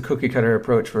really use a cookie-cutter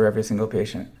approach for every single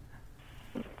patient.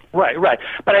 Right.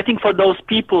 But I think for those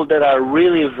people that are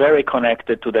really very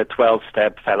connected to the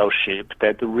 12-step fellowship,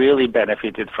 that really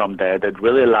benefited from that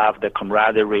really love the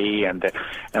camaraderie and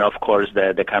of course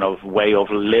the kind of way of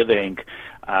living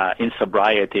in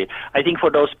sobriety, I think for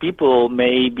those people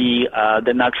maybe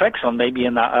the naltrexone may be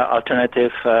an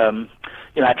alternative,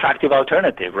 attractive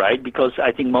alternative, right? Because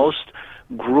I think most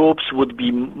groups would be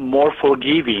more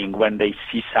forgiving when they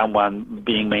see someone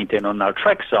being maintained on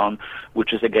naltrexone,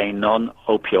 which is again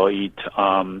non-opioid,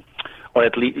 or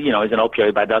at least is an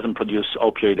opioid but doesn't produce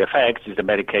opioid effects. It's a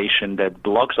medication that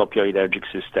blocks opioidergic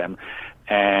system,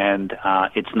 and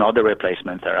it's not a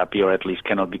replacement therapy, or at least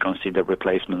cannot be considered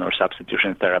replacement or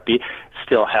substitution therapy.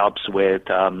 Still helps with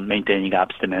maintaining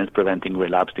abstinence, preventing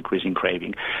relapse, decreasing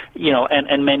craving.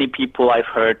 And many people I've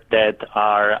heard that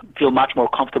feel much more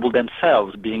comfortable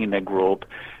themselves being in a group,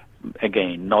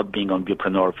 again, not being on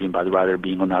buprenorphine, but rather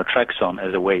being on naltrexone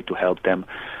as a way to help them,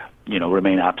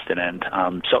 remain abstinent.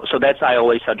 So that's, I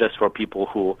always suggest for people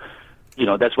who,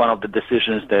 that's one of the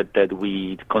decisions that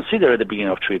we consider at the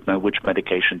beginning of treatment, which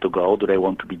medication to go. Do they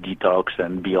want to be detoxed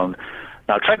and be on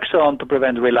naltrexone to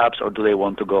prevent relapse, or do they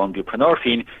want to go on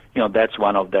buprenorphine? That's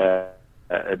one of the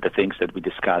things that we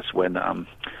discuss when,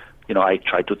 I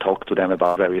try to talk to them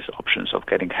about various options of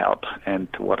getting help and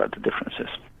what are the differences.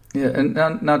 Yeah, and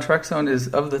naltrexone is,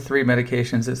 of the three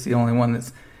medications, it's the only one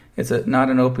it's not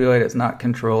an opioid, it's not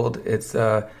controlled, it's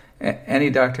any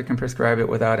doctor can prescribe it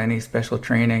without any special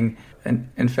training. And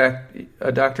in fact,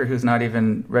 a doctor who's not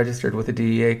even registered with the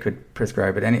DEA could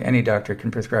prescribe it. Any doctor can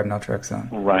prescribe naltrexone.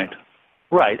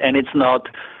 Right. And it's not,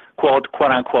 quote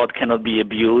unquote, cannot be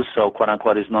abused, so quote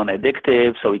unquote is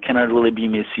non-addictive, so it cannot really be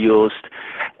misused.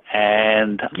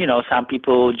 And, some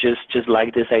people just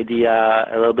like this idea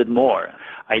a little bit more.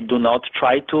 I do not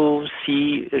try to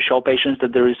show patients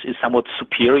that there is somewhat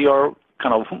superior,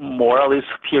 kind of morally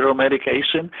superior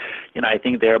medication. I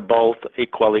think they're both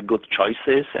equally good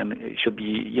choices, and it should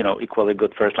be, equally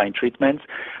good first-line treatments.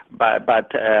 But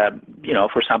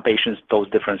for some patients, those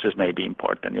differences may be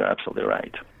important. You're absolutely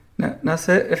right. Now,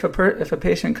 say if a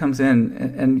patient comes in,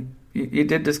 and you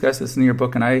did discuss this in your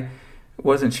book, and I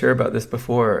wasn't sure about this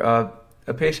before.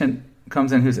 A patient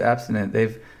comes in who's abstinent.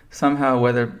 They've somehow,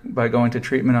 whether by going to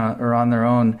treatment or on their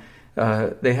own,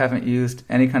 they haven't used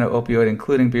any kind of opioid,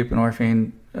 including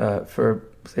buprenorphine, for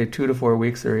say 2 to 4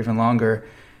 weeks or even longer.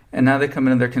 And now they come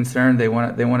in and they're concerned. They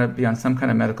want to be on some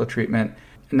kind of medical treatment.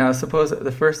 Now, suppose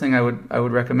the first thing I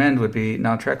would recommend would be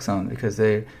naltrexone, because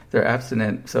they're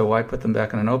abstinent. So why put them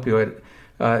back on an opioid?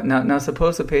 Now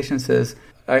suppose the patient says,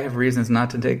 "I have reasons not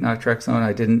to take naltrexone.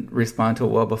 I didn't respond to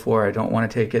it well before. I don't want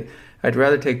to take it. I'd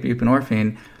rather take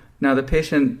buprenorphine." Now the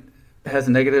patient has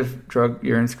a negative drug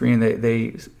urine screen.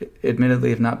 They admittedly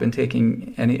have not been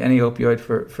taking any opioid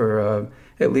for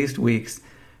at least weeks.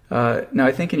 Now,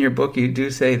 I think in your book you do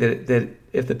say that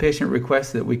if the patient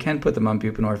requests it, we can put them on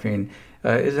buprenorphine.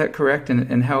 Is that correct?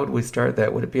 And how would we start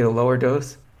that? Would it be at a lower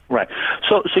dose? Right.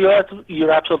 So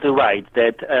you're absolutely right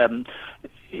that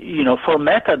for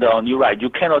methadone, you're right. You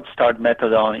cannot start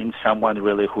methadone in someone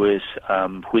really who is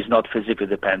not physically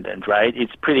dependent, right?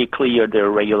 It's pretty clear there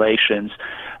are regulations.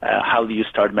 How do you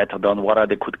start methadone? What are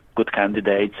the good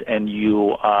candidates? And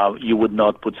you would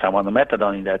not put someone on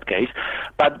methadone in that case.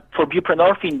 But for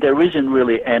buprenorphine, there isn't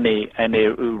really any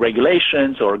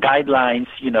regulations or guidelines.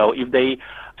 If they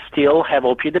still have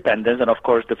opioid dependence, and of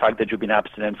course the fact that you've been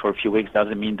abstinent for a few weeks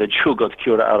doesn't mean that you got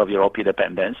cured out of your opioid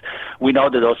dependence. We know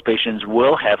that those patients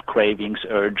will have cravings,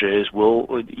 urges,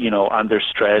 will, under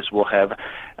stress, will have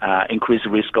increased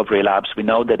risk of relapse. We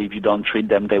know that if you don't treat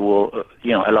them, they will,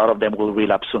 a lot of them will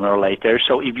relapse sooner or later.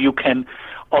 So if you can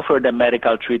offer them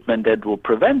medical treatment that will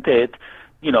prevent it,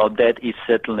 that is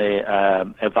certainly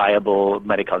a viable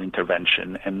medical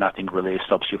intervention, and nothing really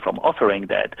stops you from offering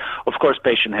that. Of course,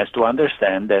 patient has to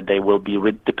understand that they will be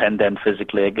dependent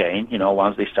physically again.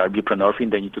 Once they start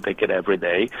buprenorphine, they need to take it every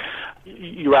day.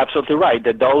 You're absolutely right.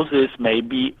 The doses may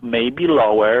be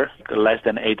lower, less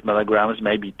than 8 milligrams,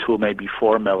 maybe 2, maybe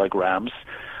 4 milligrams.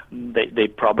 They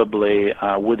probably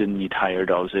wouldn't need higher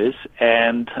doses.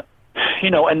 And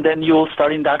then you'll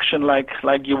start induction like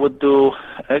you would do.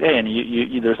 Again,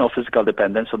 there's no physical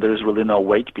dependence, so there's really no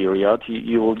wait period.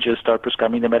 You will just start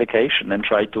prescribing the medication and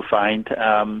try to find,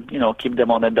 keep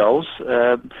them on a dose,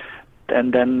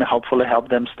 and then hopefully help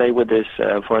them stay with this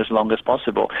for as long as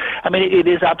possible. I mean, it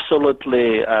is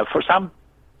absolutely, for some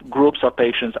groups of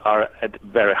patients are at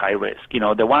very high risk.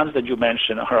 The ones that you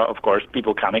mentioned are, of course,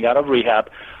 people coming out of rehab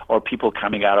or people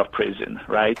coming out of prison,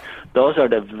 right? Those are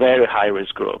the very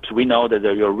high-risk groups. We know that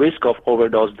your risk of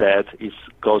overdose death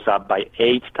goes up by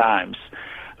 8 times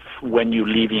when you're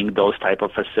leaving those type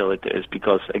of facilities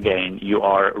because, again, you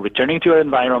are returning to your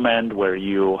environment where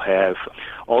you have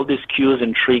all these cues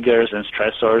and triggers and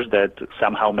stressors that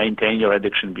somehow maintain your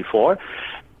addiction before.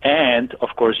 And, of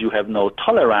course, you have no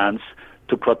tolerance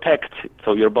to protect,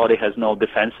 so your body has no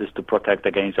defenses to protect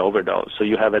against overdose. So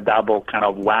you have a double kind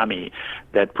of whammy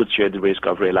that puts you at the risk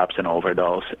of relapse and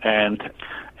overdose. And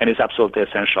it's absolutely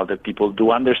essential that people do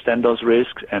understand those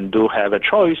risks and do have a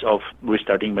choice of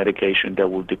restarting medication that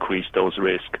will decrease those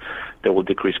risks, that will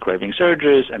decrease craving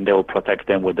surges, and they will protect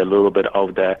them with a little bit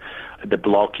of the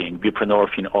blocking.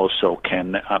 Buprenorphine also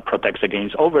can protect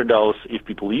against overdose if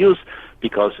people use,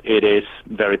 because it is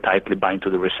very tightly bound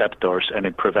to the receptors and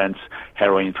it prevents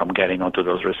heroin from getting onto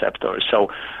those receptors.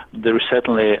 So there is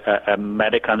certainly a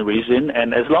medical reason,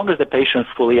 and as long as the patient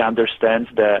fully understands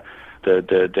the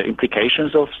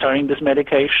implications of starting this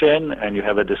medication, and you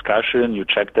have a discussion, you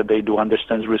check that they do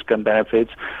understand risk and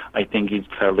benefits, I think it's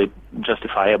fairly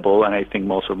justifiable, and I think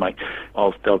most of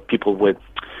the people with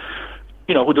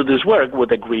who do this work would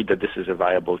agree that this is a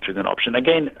viable treatment option.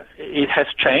 Again, it has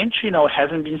changed. It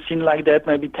hasn't been seen like that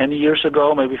maybe 10 years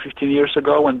ago, maybe 15 years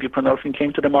ago when buprenorphine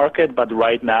came to the market. But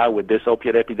right now, with this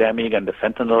opiate epidemic and the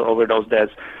fentanyl overdose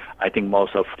deaths, I think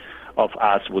most of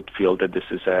us would feel that this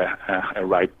is a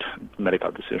right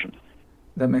medical decision.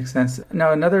 That makes sense.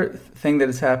 Now, another thing that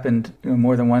has happened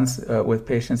more than once with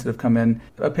patients that have come in,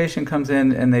 a patient comes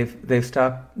in and they've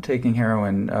stopped taking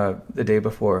heroin the day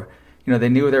before. They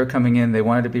knew they were coming in. They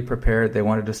wanted to be prepared. They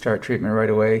wanted to start treatment right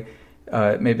away.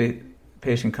 Maybe a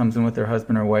patient comes in with their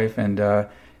husband or wife, and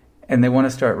they want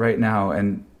to start right now.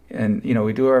 And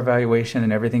we do our evaluation,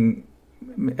 and everything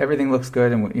looks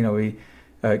good, and we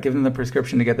give them the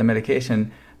prescription to get the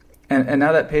medication. And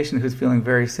now that patient who's feeling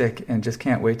very sick and just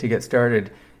can't wait to get started,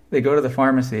 they go to the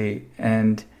pharmacy,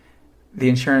 and the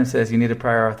insurance says you need a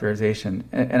prior authorization.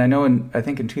 And I know I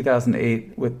think in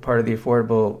 2008, with part of the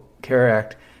Affordable Care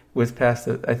Act, was passed,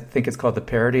 I think it's called the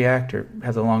Parity Act, or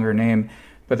has a longer name,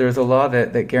 but there's a law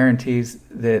that guarantees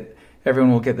that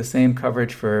everyone will get the same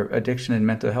coverage for addiction and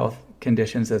mental health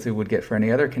conditions as they would get for any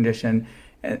other condition.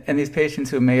 And these patients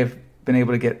who may have been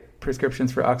able to get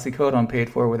prescriptions for oxycodone paid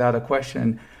for without a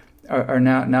question are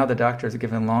now the doctors are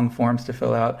given long forms to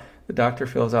fill out. The doctor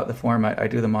fills out the form. I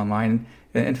do them online.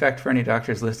 In fact, for any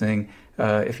doctors listening,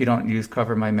 if you don't use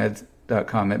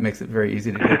covermymeds.com, it makes it very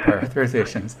easy to get prior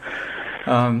authorizations.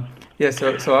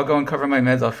 So I'll go and cover my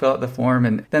meds, I'll fill out the form,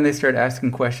 and then they start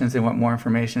asking questions, they want more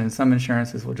information, and some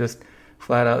insurances will just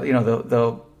flat out, they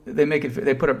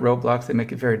put up roadblocks, they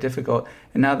make it very difficult,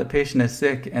 and now the patient is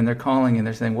sick, and they're calling, and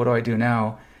they're saying, what do I do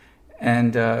now?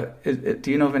 And do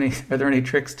you know of are there any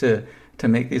tricks to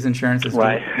make these insurances?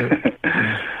 Right.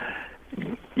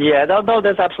 Yeah, no,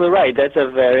 that's absolutely right. That's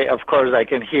of course, I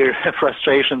can hear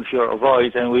frustration through your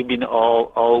voice, and we've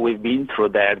been through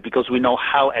that, because we know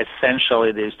how essential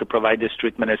it is to provide this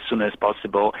treatment as soon as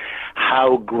possible,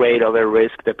 how great of a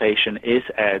risk the patient is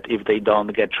at if they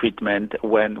don't get treatment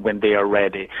when they are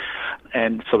ready.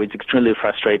 And so it's extremely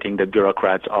frustrating that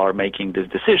bureaucrats are making this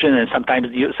decision, and sometimes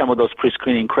some of those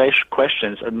pre-screening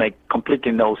questions make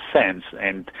completely no sense,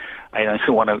 and I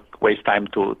don't want to waste time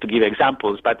to give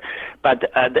examples, but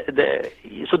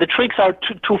so the tricks are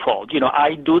twofold.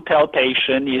 I do tell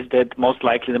patients is that most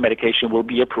likely the medication will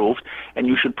be approved, and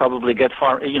you should probably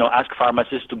ask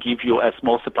pharmacists to give you a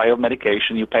small supply of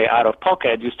medication. You pay out of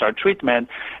pocket, you start treatment,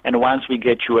 and once we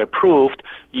get you approved,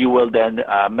 you will then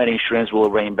many insurance will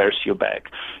reimburse you back.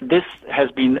 This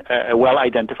has been a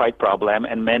well-identified problem,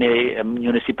 and many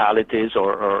municipalities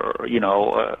are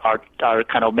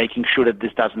kind of making sure that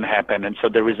this doesn't happen. happen. And so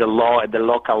there is a law at the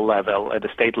local level, at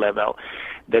the state level,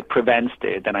 that prevents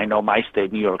it. And I know my state,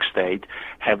 New York State,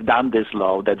 have done this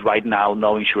law that right now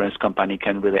no insurance company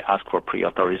can really ask for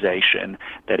pre-authorization,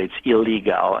 that it's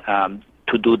illegal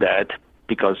to do that.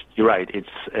 Because you're right,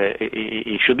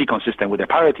 it should be consistent with the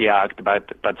Parity Act,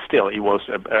 but still it was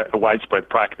a widespread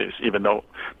practice, even though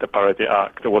the Parity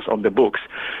Act was on the books.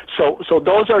 So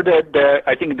those are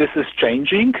I think this is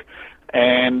changing,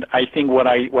 and I think what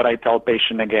I tell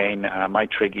patients again, my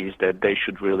trick is that they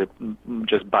should really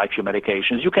just buy few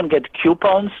medications. You can get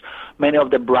coupons. Many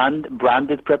of the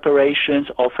branded preparations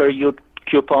offer you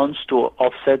coupons to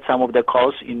offset some of the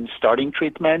costs in starting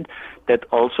treatment. That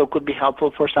also could be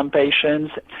helpful for some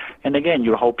patients. And again,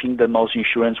 you're hoping that most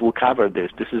insurance will cover this.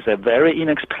 This is a very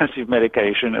inexpensive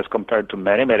medication as compared to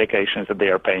many medications that they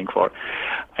are paying for.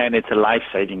 And it's a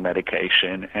life-saving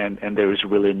medication, and there is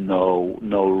really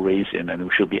no reason, and we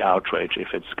should be outraged if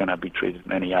it's going to be treated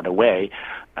in any other way.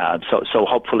 So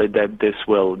hopefully that this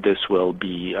will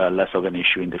be less of an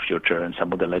issue in the future, and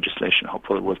some of the legislation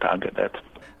hopefully will target that.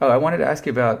 Oh, I wanted to ask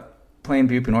you about plain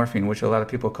buprenorphine, which a lot of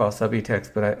people call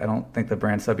Subutex, but I don't think the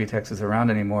brand Subutex is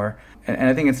around anymore. And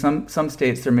I think in some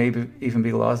states there may even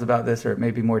be laws about this, or it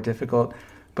may be more difficult.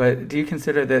 But do you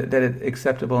consider that it's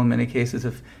acceptable in many cases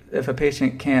if a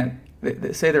patient can't,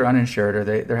 say they're uninsured or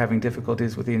they're having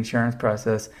difficulties with the insurance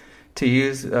process, to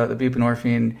use the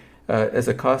buprenorphine as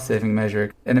a cost-saving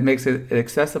measure, and it makes it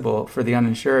accessible for the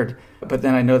uninsured? But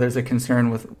then I know there's a concern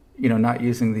with not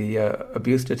using the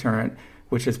abuse deterrent,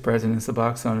 which is present in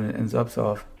Suboxone and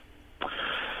Zubsolv.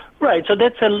 Right. So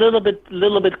that's a little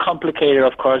bit complicated,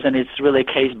 of course, and it's really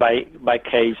case by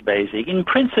case basic. In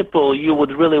principle, you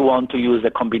would really want to use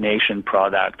a combination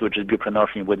product, which is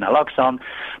buprenorphine with naloxone,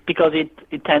 because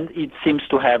it seems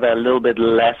to have a little bit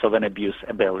less of an abuse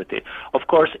ability. Of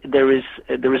course, there is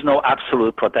no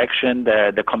absolute protection.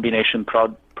 The combination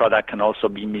product can also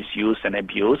be misused and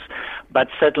abused, but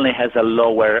certainly has a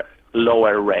lower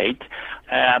rate.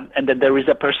 And that there is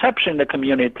a perception in the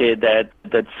community that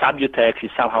Subutex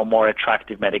is somehow more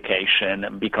attractive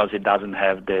medication because it doesn't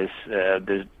have this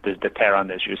deterrent,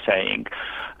 as you're saying.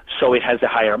 So it has a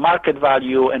higher market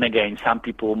value, and again, some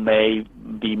people may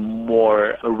be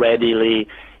more readily,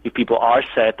 if people are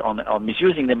set on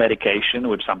misusing the medication,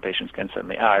 which some patients can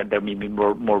certainly are, they may be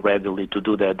more readily to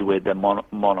do that with the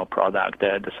mono product,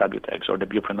 the Subutex or the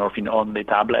buprenorphine-only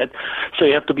tablet. So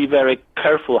you have to be very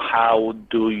careful how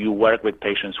do you work with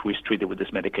patients who is treated with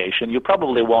this medication. You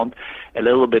probably want a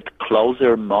little bit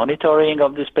closer monitoring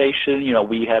of this patient.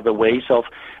 We have a ways of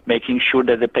making sure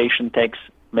that the patient takes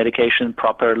medication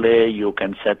properly. You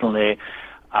can certainly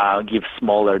give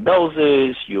smaller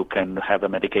doses. You can have a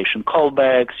medication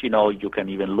callbacks. You can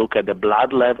even look at the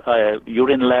blood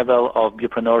urine level of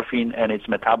buprenorphine and its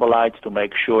metabolites to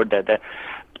make sure that the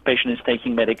patient is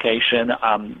taking medication,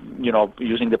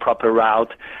 using the proper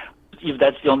route. If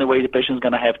that's the only way the patient is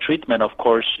going to have treatment, of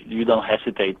course, you don't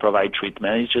hesitate to provide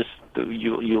treatment. It's just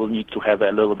you'll need to have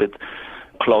a little bit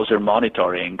closer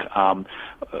monitoring.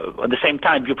 At the same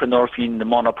time, buprenorphine, the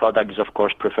mono product, is of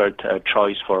course preferred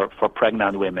choice for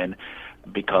pregnant women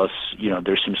because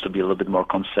there seems to be a little bit more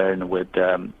concern with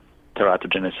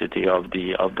teratogenicity of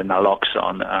the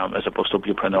naloxone as opposed to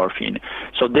buprenorphine.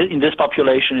 So in this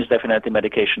population is definitely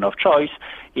medication of choice.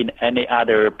 In any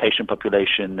other patient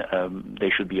population,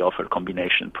 they should be offered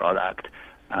combination product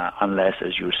unless,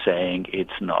 as you're saying,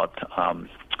 it's not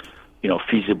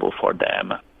feasible for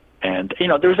them. And,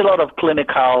 there's a lot of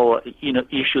clinical,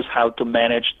 issues how to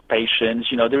manage patients.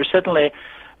 There's certainly,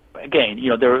 again,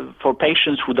 for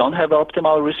patients who don't have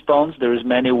optimal response, there's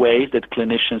many ways that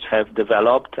clinicians have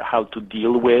developed how to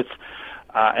deal with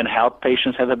and help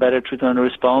patients have a better treatment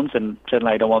response. And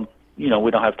certainly I don't want,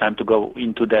 we don't have time to go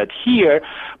into that here,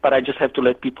 but I just have to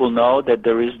let people know that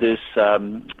there is this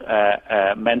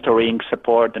mentoring,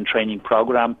 support, and training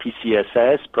program,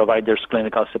 PCSS, Providers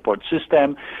Clinical Support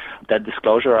System. That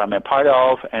disclosure I'm a part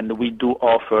of, and we do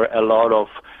offer a lot of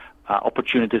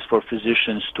opportunities for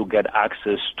physicians to get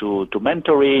access to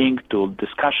mentoring, to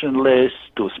discussion lists,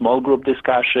 to small group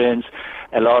discussions.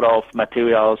 A lot of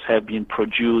materials have been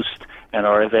produced and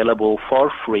are available for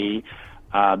free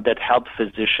that help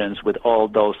physicians with all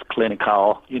those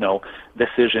clinical,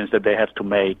 decisions that they have to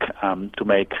make to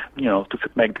make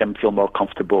them feel more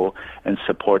comfortable and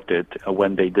supported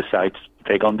when they decide to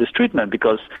take on this treatment.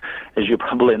 Because, as you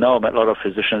probably know, a lot of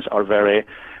physicians are very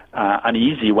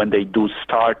uneasy when they do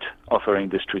start offering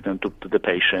this treatment to the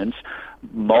patients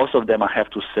most of them, I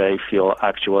have to say, feel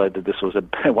actually that this was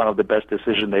one of the best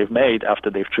decisions they've made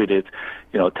after they've treated,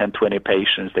 10, 20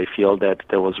 patients. They feel that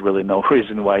there was really no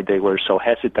reason why they were so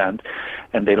hesitant,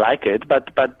 and they like it.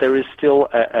 But there is still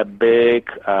a big,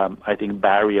 I think,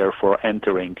 barrier for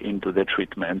entering into the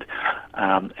treatment.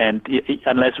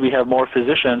 Unless we have more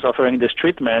physicians offering this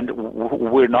treatment,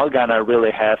 we're not going to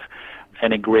really have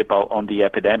any grip on the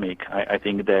epidemic. I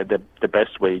think the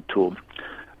best way to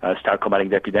start combating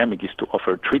the epidemic is to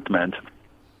offer treatment,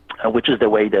 which is the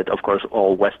way that, of course,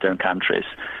 all Western countries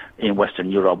in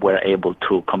Western Europe were able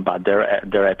to combat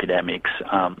their epidemics.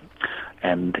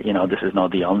 This is not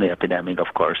the only epidemic,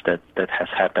 of course, that has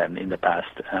happened in the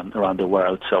past around the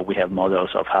world. So we have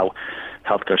models of how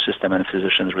healthcare system and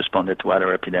physicians responded to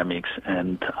other epidemics.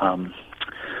 And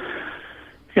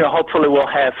hopefully we'll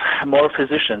have more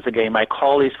physicians. Again, my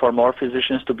call is for more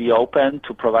physicians to be open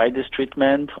to provide this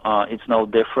treatment. It's no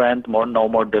different, no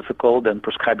more difficult than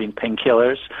prescribing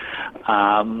painkillers,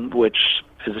 which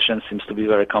physicians seems to be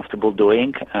very comfortable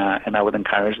doing. And I would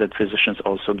encourage that physicians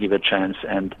also give a chance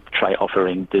and try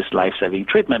offering this life-saving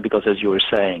treatment, because as you were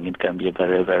saying, it can be a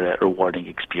very, very rewarding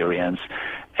experience.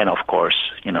 And of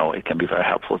course, it can be very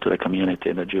helpful to the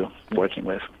community that you're working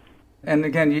with. And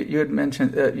again, you had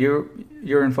mentioned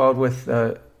you're involved with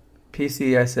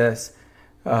PCSS,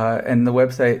 and the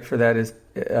website for that is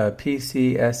pcssnow.org,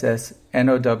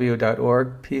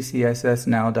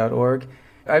 pcssnow.org.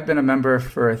 I've been a member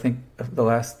for, I think, the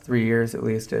last 3 years at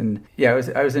least, and I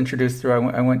was introduced through.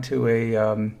 I went to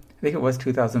I think it was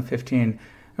 2015.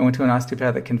 I went to an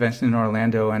osteopathic convention in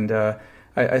Orlando, and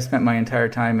I spent my entire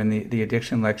time in the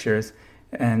addiction lectures,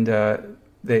 and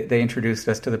They introduced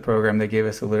us to the program. They gave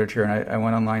us the literature, and I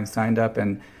went online, signed up,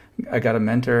 and I got a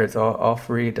mentor. It's all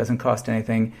free. It doesn't cost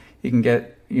anything. You can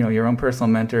get your own personal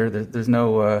mentor. There's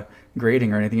no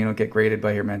grading or anything. You don't get graded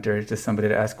by your mentor. It's just somebody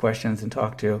to ask questions and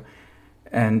talk to.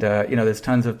 And there's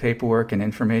tons of paperwork and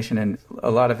information and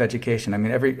a lot of education. I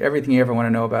mean, everything you ever want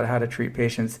to know about how to treat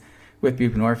patients with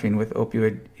buprenorphine, with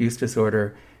opioid use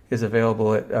disorder, is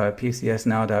available at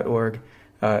pcsnow.org.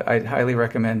 I'd highly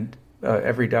recommend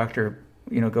every doctor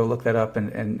go look that up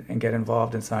and get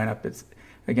involved and sign up. It's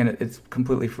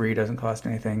completely free, doesn't cost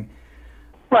anything.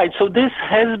 Right. So this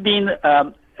has been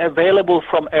available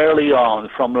from early on,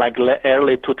 from like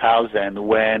early 2000,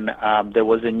 when there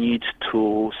was a need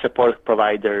to support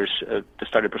providers to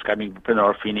start prescribing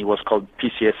buprenorphine. It was called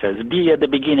PCSSB at the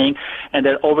beginning, and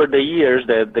then over the years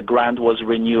the grant was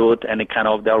renewed and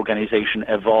the organization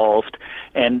evolved.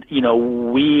 And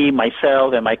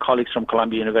myself and my colleagues from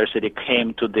Columbia University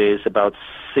came to this about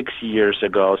 7 years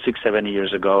ago,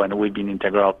 and we've been an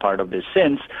integral part of this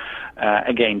since.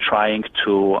 Again, trying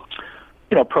to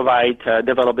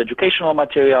develop educational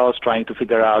materials, trying to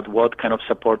figure out what kind of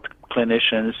support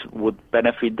clinicians would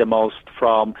benefit the most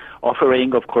from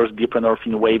offering, of course,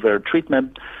 buprenorphine waiver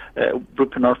treatment,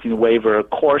 buprenorphine waiver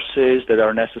courses that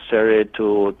are necessary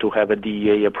to have a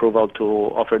DEA approval to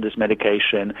offer this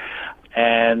medication.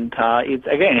 And it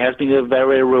has been a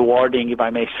very rewarding, if I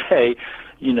may say,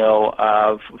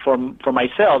 for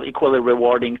myself, equally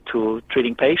rewarding to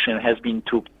treating patients has been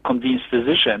to convince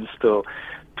physicians to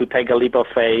take a leap of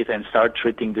faith and start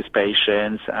treating these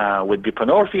patients with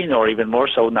buprenorphine, or even more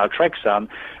so naltrexone,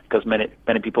 because many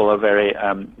people are very,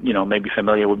 maybe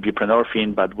familiar with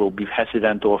buprenorphine, but will be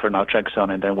hesitant to offer naltrexone.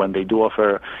 And then when they do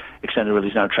offer extended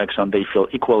release naltrexone, they feel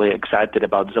equally excited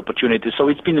about this opportunity. So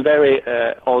it's been very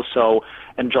also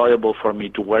enjoyable for me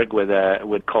to work with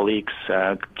colleagues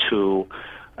to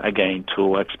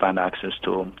expand access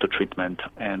to treatment.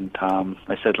 And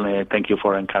I certainly thank you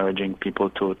for encouraging people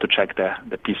to check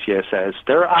the PCSS.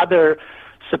 There are other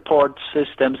support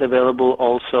systems available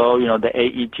also. The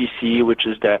AETC, which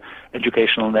is the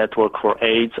Educational Network for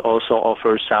AIDS, also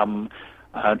offers some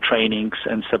trainings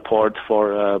and support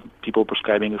for people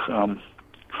prescribing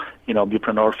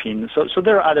buprenorphine. So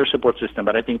there are other support systems,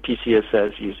 but I think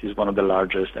PCSS is one of the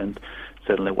largest and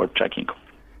certainly worth checking.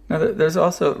 Now, there's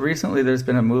also, recently there's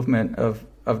been a movement of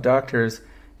doctors.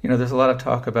 There's a lot of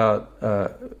talk about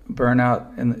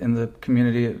burnout in the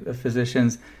community of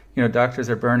physicians. Doctors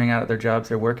are burning out at their jobs.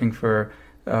 They're working for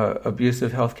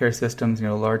abusive healthcare systems,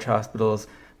 large hospitals,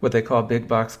 what they call big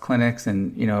box clinics,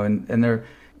 and they're,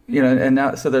 and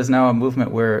now, so there's now a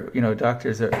movement where,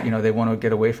 doctors are, they want to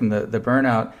get away from the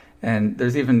burnout, and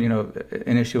there's even,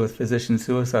 an issue with physician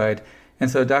suicide. And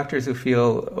so doctors who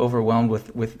feel overwhelmed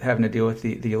with having to deal with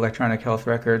the electronic health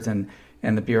records and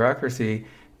the bureaucracy,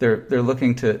 they're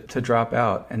looking to drop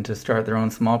out and to start their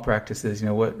own small practices,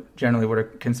 what are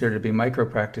considered to be micro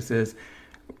practices,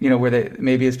 where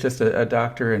maybe it's just a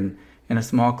doctor and in a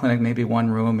small clinic, maybe one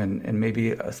room and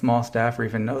maybe a small staff or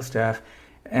even no staff.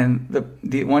 And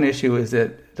the one issue is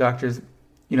that doctors,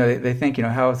 they think,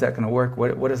 how is that going to work?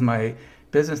 What is my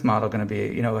business model going to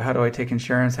be? How do I take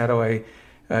insurance? How do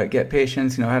I get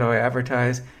patients? How do I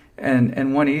advertise?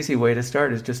 And one easy way to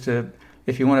start is just to,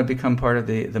 if you want to become part of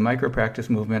the micro-practice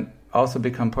movement, also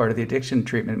become part of the addiction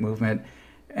treatment movement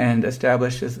and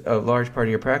establish a large part of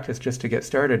your practice just to get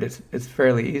started. It's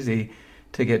fairly easy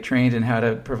to get trained in how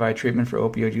to provide treatment for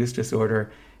opioid use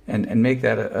disorder and make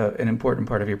that an important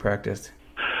part of your practice.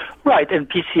 Right, and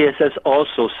PCSS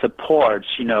also supports,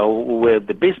 with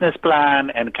the business plan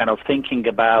and kind of thinking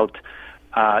about,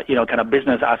 kind of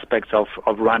business aspects of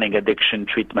running addiction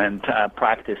treatment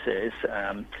practices.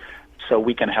 So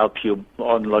we can help you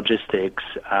on logistics,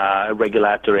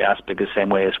 regulatory aspect, the same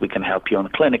way as we can help you on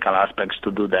clinical aspects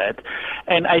to do that.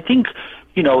 And I think,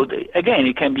 again,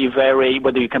 it can be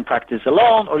whether you can practice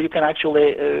alone or you can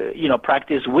actually,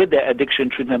 practice with the addiction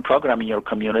treatment program in your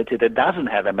community that doesn't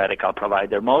have a medical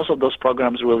provider. Most of those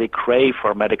programs really crave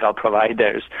for medical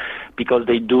providers because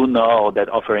they do know that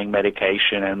offering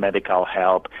medication and medical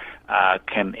help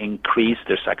can increase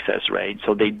their success rate.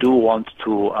 So they do want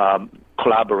to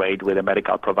collaborate with a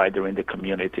medical provider in the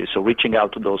community. So reaching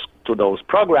out to those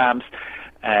programs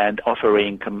and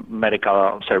offering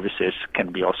medical services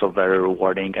can be also very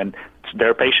rewarding. And there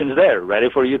are patients there ready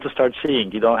for you to start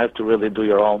seeing. You don't have to really do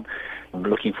your own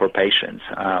looking for patients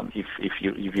if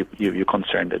you're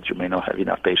concerned that you may not have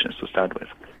enough patients to start with.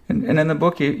 And in the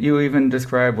book, you even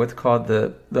describe what's called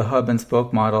the hub and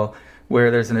spoke model, where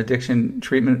there's an addiction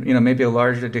treatment, maybe a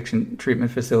large addiction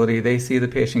treatment facility. They see the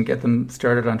patient, get them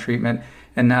started on treatment,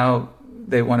 and now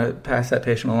they want to pass that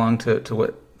patient along to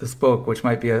what the spoke, which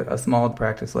might be a small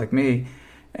practice like me,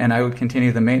 and I would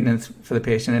continue the maintenance for the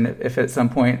patient. And if at some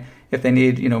point, if they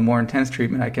need, more intense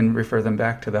treatment, I can refer them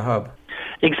back to the hub.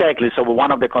 Exactly. So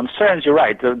one of the concerns, you're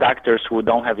right, the doctors who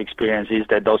don't have experience is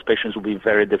that those patients will be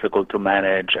very difficult to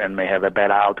manage and may have a bad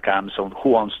outcome. So who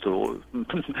wants to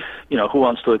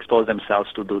expose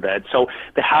themselves to do that? So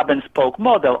the hub and spoke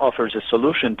model offers a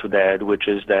solution to that, which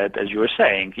is that, as you were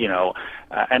saying,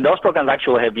 and those programs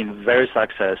actually have been very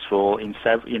successful in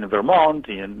Vermont,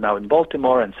 now in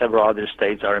Baltimore, and several other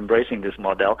states are embracing this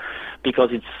model because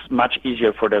it's much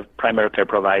easier for the primary care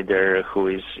provider who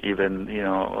is even,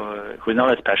 who is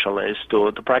not a specialist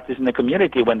to practice in the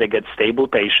community when they get stable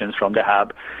patients from the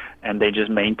hub and they just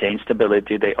maintain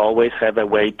stability. They always have a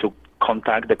way to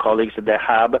contact the colleagues at the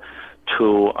hub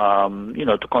to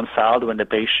consult when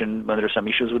there's some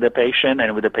issues with the patient,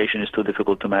 and when the patient is too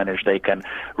difficult to manage, they can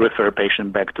refer a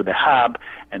patient back to the hub,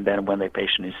 and then when the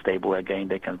patient is stable again,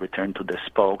 they can return to the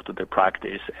spoke, to the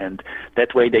practice, and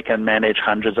that way they can manage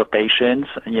hundreds of patients,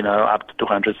 up to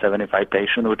 275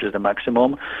 patients, which is the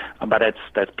maximum, but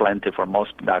that's plenty for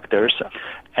most doctors,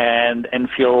 and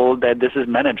feel that this is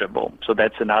manageable. So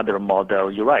that's another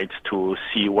model, you're right, to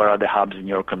see where are the hubs in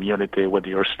your community, whether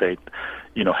your state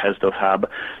has those hub.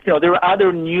 There are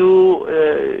other new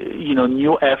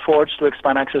efforts to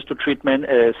expand access to treatment.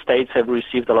 States have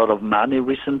received a lot of money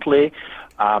recently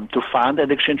to fund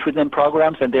addiction treatment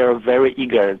programs, and they are very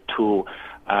eager to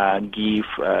give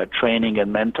training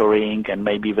and mentoring and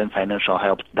maybe even financial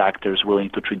help to doctors willing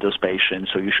to treat those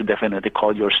patients. So you should definitely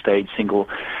call your single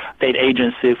state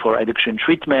agency for addiction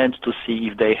treatment to see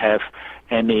if they have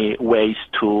any ways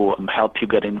to help you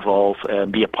get involved,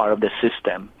 be a part of the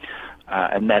system.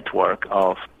 A network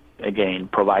of, again,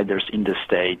 providers in the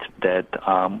state that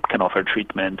can offer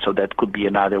treatment. So that could be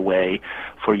another way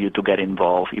for you to get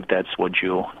involved if that's what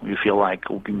you feel like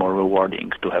will be more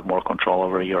rewarding, to have more control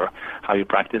over how you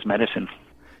practice medicine.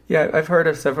 Yeah, I've heard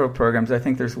of several programs. I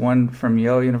think there's one from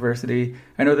Yale University.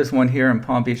 I know there's one here in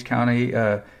Palm Beach County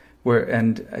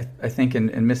and I think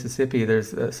in Mississippi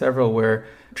there's several where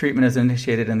treatment is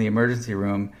initiated in the emergency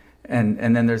room.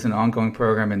 And then there's an ongoing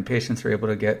program, and patients are able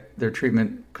to get their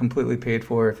treatment completely paid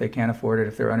for if they can't afford it,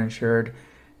 if they're uninsured.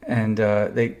 And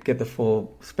they get the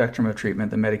full spectrum of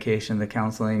treatment, the medication, the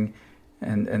counseling,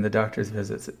 and the doctor's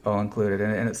visits all included.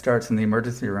 And it starts in the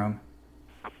emergency room.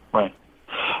 Right.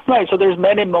 So there's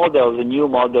many models, new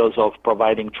models of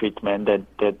providing treatment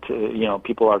that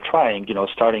people are trying.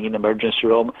 Starting in the emergency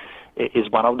room is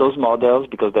one of those models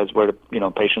because that's where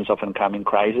patients often come in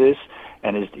crisis,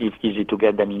 and it's easy to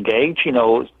get them engaged.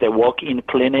 The walk-in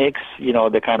clinics,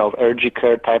 the kind of urgent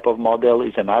care type of model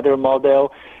is another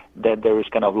model that there is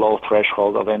kind of low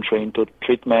threshold of entry into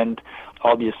treatment.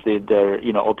 Obviously, there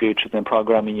opioid treatment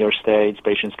program in your states,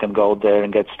 patients can go there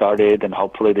and get started, and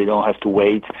hopefully they don't have to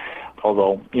wait.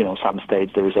 Although some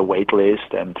states there is a wait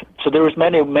list, and so there is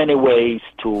many ways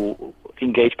to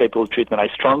engage people with treatment.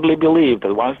 I strongly believe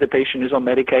that once the patient is on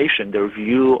medication, their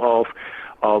view of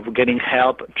getting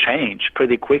help change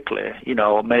pretty quickly.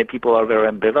 Many people are very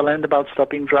ambivalent about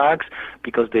stopping drugs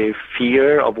because they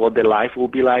fear of what their life will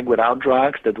be like without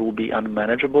drugs, that will be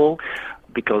unmanageable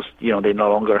because, they no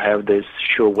longer have this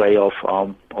sure way of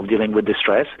dealing with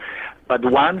distress. But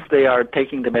once they are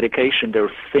taking the medication,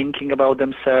 they're thinking about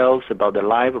themselves, about their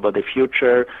life, about the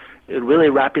future. It really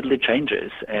rapidly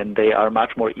changes, and they are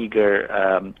much more eager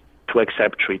to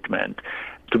accept treatment,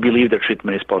 to believe that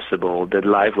treatment is possible, that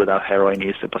life without heroin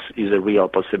is a real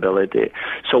possibility.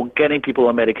 So getting people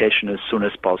on medication as soon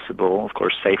as possible, of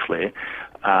course safely,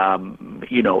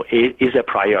 is a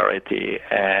priority.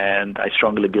 And I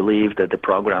strongly believe that the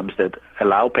programs that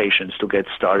allow patients to get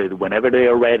started whenever they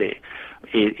are ready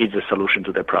is a solution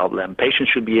to the problem. Patients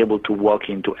should be able to walk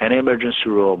into any emergency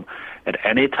room at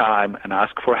any time and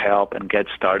ask for help and get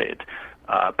started.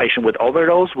 Patient with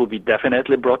overdose will be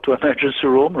definitely brought to emergency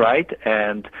room, right,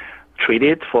 and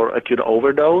treated for acute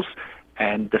overdose.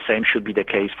 And the same should be the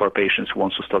case for patients who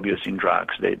want to stop using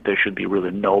drugs. There should be really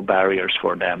no barriers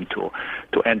for them to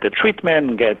enter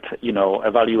treatment, get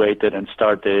evaluated and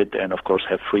started, and of course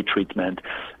have free treatment,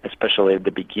 especially at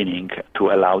the beginning,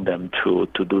 to allow them to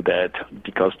do that,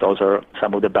 because those are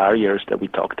some of the barriers that we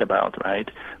talked about, right?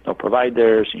 No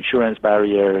providers, insurance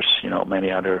barriers,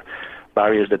 many other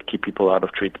barriers that keep people out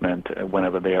of treatment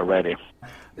whenever they are ready.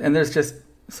 And there's just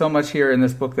so much here in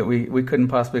this book that we couldn't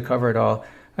possibly cover it all.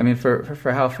 I mean,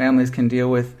 for how families can deal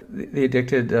with the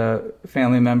addicted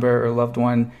family member or loved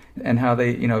one, and how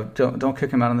they, don't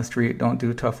kick them out on the street, don't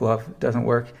do tough love, it doesn't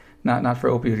work. Not for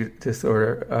opioid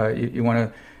disorder. You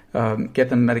want to get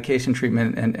them medication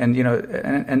treatment,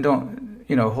 and don't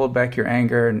hold back your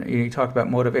anger. And you talk about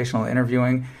motivational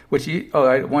interviewing, which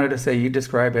I wanted to say you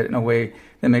describe it in a way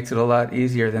that makes it a lot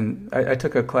easier than I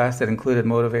took a class that included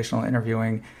motivational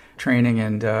interviewing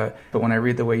training, but when I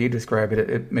read the way you describe it,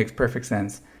 it makes perfect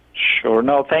sense. Sure.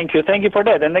 No, thank you. Thank you for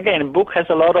that. And again, the book has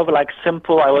a lot of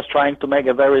simple, I was trying to make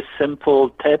a very simple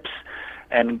tips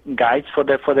and guides for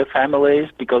the families,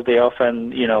 because they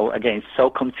often, again, so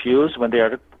confused when they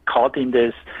are caught in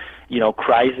this,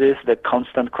 crisis, the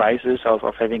constant crisis of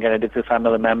having an addicted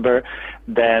family member.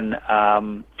 Then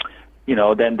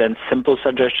simple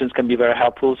suggestions can be very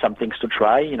helpful, some things to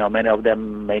try. Many of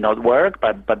them may not work,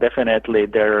 but definitely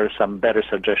there are some better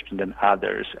suggestions than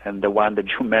others. And the one that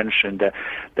you mentioned,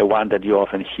 the one that you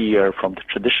often hear from the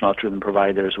traditional treatment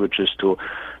providers, which is to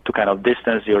kind of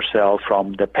distance yourself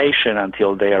from the patient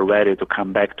until they are ready to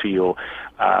come back to you,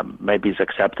 maybe is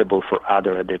acceptable for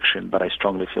other addiction, but I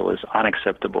strongly feel is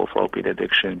unacceptable for opiate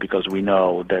addiction, because we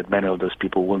know that many of those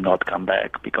people will not come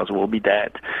back because we'll be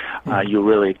dead. You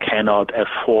really cannot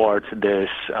afford this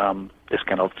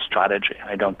kind of strategy.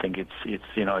 I don't think it's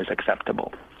is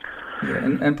acceptable. Yeah,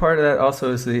 and part of that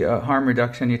also is the harm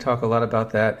reduction. You talk a lot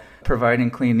about that,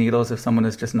 providing clean needles if someone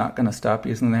is just not going to stop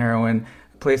using the heroin.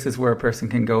 Places where a person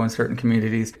can go in certain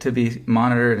communities to be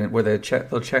monitored, and where they'll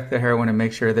check the heroin and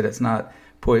make sure that it's not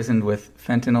poisoned with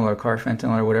fentanyl or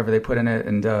carfentanil or whatever they put in it,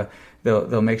 and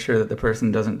they'll make sure that the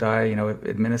person doesn't die.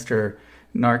 Administer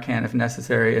Narcan if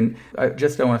necessary. And I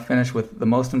want to finish with the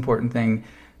most important thing,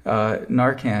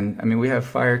 Narcan. I mean, we have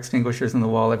fire extinguishers on the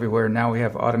wall everywhere. Now we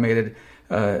have automated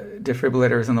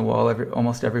defibrillators on the wall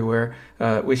almost everywhere.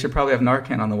 We should probably have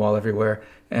Narcan on the wall everywhere.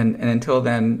 And until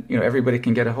then, everybody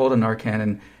can get a hold of Narcan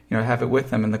and, have it with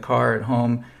them in the car, at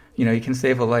home. You can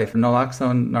save a life.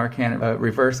 Naloxone, Narcan,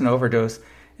 reverse an overdose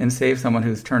and save someone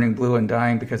who's turning blue and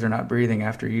dying because they're not breathing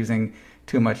after using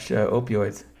too much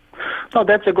opioids. No,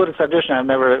 that's a good suggestion. I've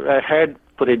never heard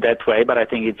put it that way, but I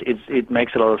think it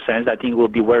makes a lot of sense. I think it will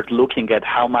be worth looking at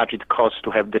how much it costs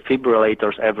to have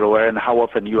defibrillators everywhere, and how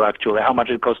much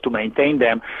it costs to maintain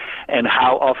them, and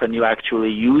how often you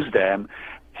actually use them.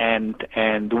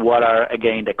 And what are,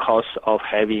 again, the costs of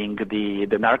having the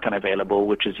Narcan available,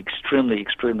 which is extremely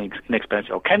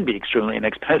inexpensive, or can be extremely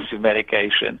inexpensive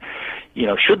medication,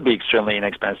 should be extremely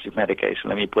inexpensive medication,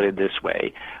 let me put it this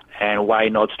way. And why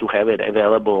not to have it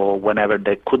available whenever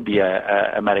there could be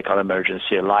a medical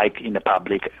emergency, like in the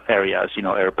public areas,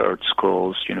 airports,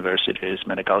 schools, universities,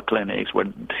 medical clinics, where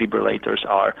defibrillators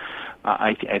are.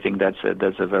 I think that's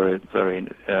a very, very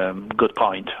good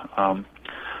point.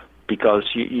 because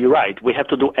you're right. We have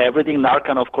to do everything.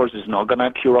 Narcan, of course, is not going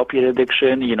to cure opioid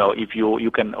addiction. If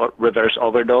you can reverse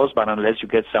overdose, but unless you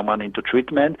get someone into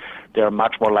treatment, they are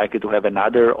much more likely to have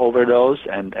another overdose,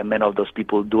 and many of those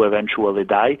people do eventually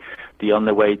die. The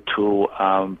only way to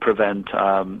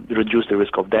reduce the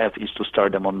risk of death is to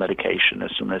start them on medication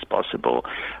as soon as possible.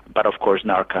 But of course,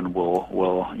 Narcan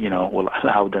will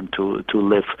allow them to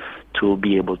live, to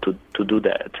be able to do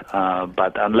that.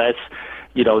 But unless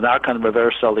Narcan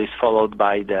reversal is followed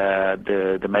by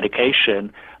the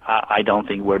medication, I don't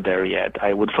think we're there yet.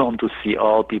 I would want to see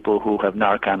all people who have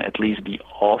Narcan at least be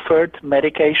offered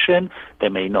medication. They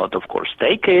may not, of course,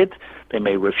 take it. They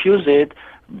may refuse it,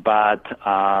 but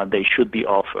they should be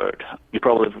offered. You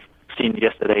probably have seen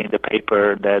yesterday in the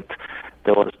paper that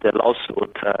there was the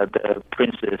lawsuit. The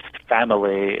prince's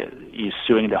family is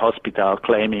suing the hospital,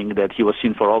 claiming that he was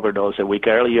seen for overdose a week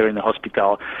earlier in the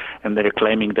hospital, and they're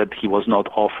claiming that he was not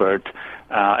offered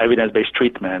evidence-based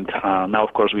treatment. Now,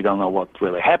 of course, we don't know what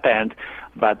really happened,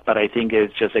 but I think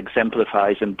it just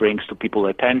exemplifies and brings to people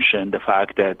attention the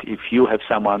fact that if you have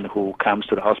someone who comes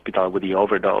to the hospital with the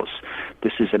overdose,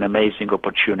 this is an amazing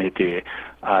opportunity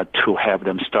to have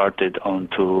them started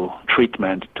onto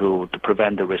treatment to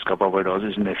prevent the risk of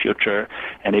overdoses in the future.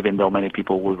 And even though many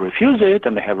people will refuse it,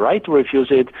 and they have right to refuse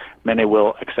it, many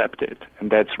will accept it. And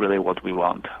that's really what we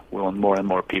want. We want more and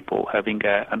more people having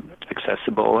an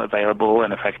accessible, available,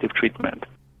 and effective treatment.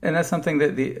 And that's something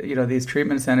that these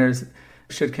treatment centers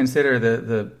should consider,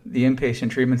 the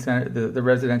inpatient treatment center, the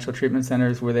residential treatment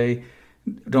centers where they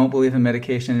don't believe in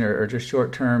medication or just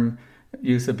short-term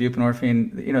use of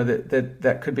buprenorphine.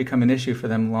 That could become an issue for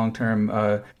them long-term.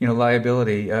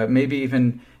 Liability. Maybe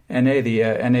even NA, the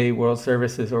NA World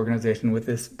Services Organization, with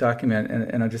this document,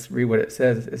 and I'll just read what it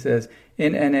says. It says,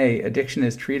 in NA, addiction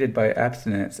is treated by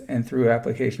abstinence and through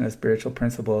application of spiritual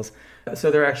principles. So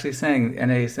they're actually saying,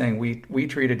 NA is saying, we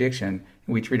treat addiction,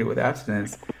 we treat it with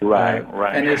abstinence. Right.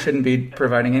 And they shouldn't be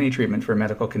providing any treatment for a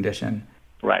medical condition.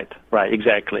 Right,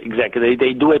 exactly.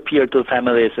 They do appear to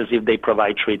families as if they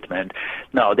provide treatment.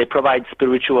 No, they provide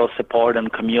spiritual support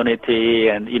and community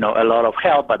and, a lot of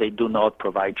help, but they do not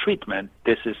provide treatment.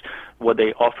 This is what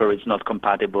they offer is not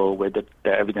compatible with the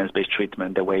evidence-based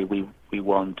treatment, the way we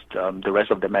want the rest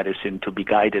of the medicine to be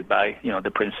guided by,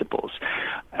 the principles.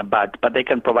 But they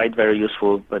can provide very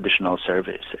useful additional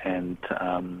service. And,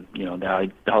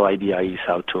 the whole idea is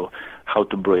how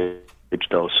to bridge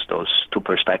those two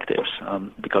perspectives,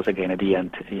 because again, at the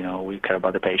end, we care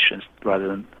about the patients rather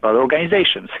than about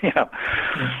organizations.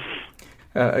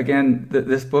 Again,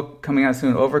 this book coming out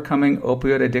soon, Overcoming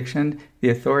Opioid Addiction: The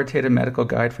Authoritative Medical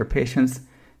Guide for Patients,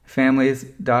 Families,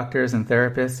 Doctors, and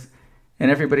Therapists.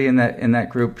 And everybody in that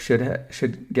group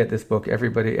should get this book.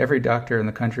 Every doctor in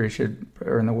the country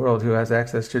or in the world who has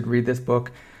access should read this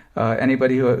book.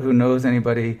 Anybody who knows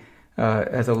anybody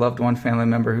as a loved one, family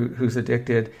member who's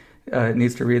addicted,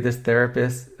 needs to read this.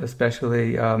 Therapist,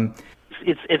 especially.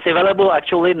 It's available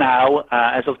actually now.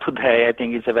 As of today, I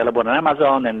think it's available on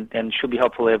Amazon and should be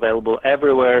hopefully available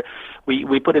everywhere.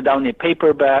 We put it down in a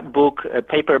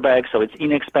paperback, so it's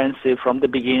inexpensive from the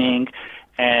beginning.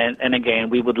 And again,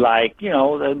 we would like,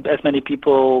 as many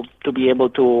people to be able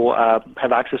to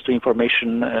have access to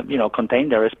information,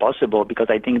 contained there as possible, because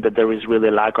I think that there is really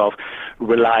a lack of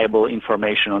reliable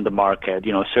information on the market.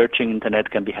 Searching internet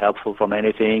can be helpful for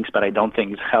many things, but I don't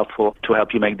think it's helpful to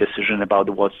help you make decisions about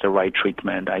what's the right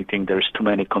treatment. I think there's too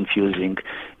many confusing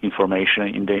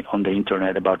information on the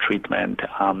internet about treatment.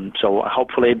 So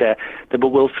hopefully the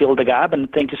book will fill the gap.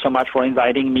 And thank you so much for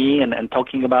inviting me and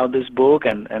talking about this book,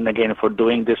 and again for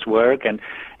doing this work and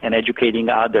educating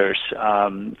others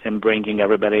and bringing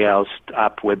everybody else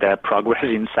up with the progress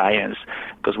in science,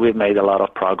 because we've made a lot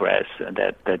of progress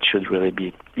that should really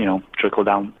be trickle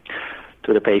down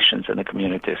to the patients and the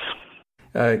communities.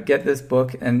 Get this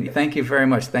book, and thank you very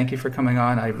much. Thank you for coming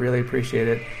on. I really appreciate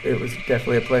it. It was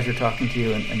definitely a pleasure talking to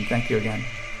you, and thank you again.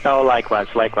 Oh, likewise,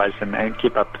 and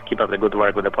keep up the good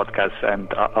work with the podcast,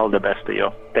 and all the best to you.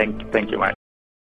 Thank you, Mike.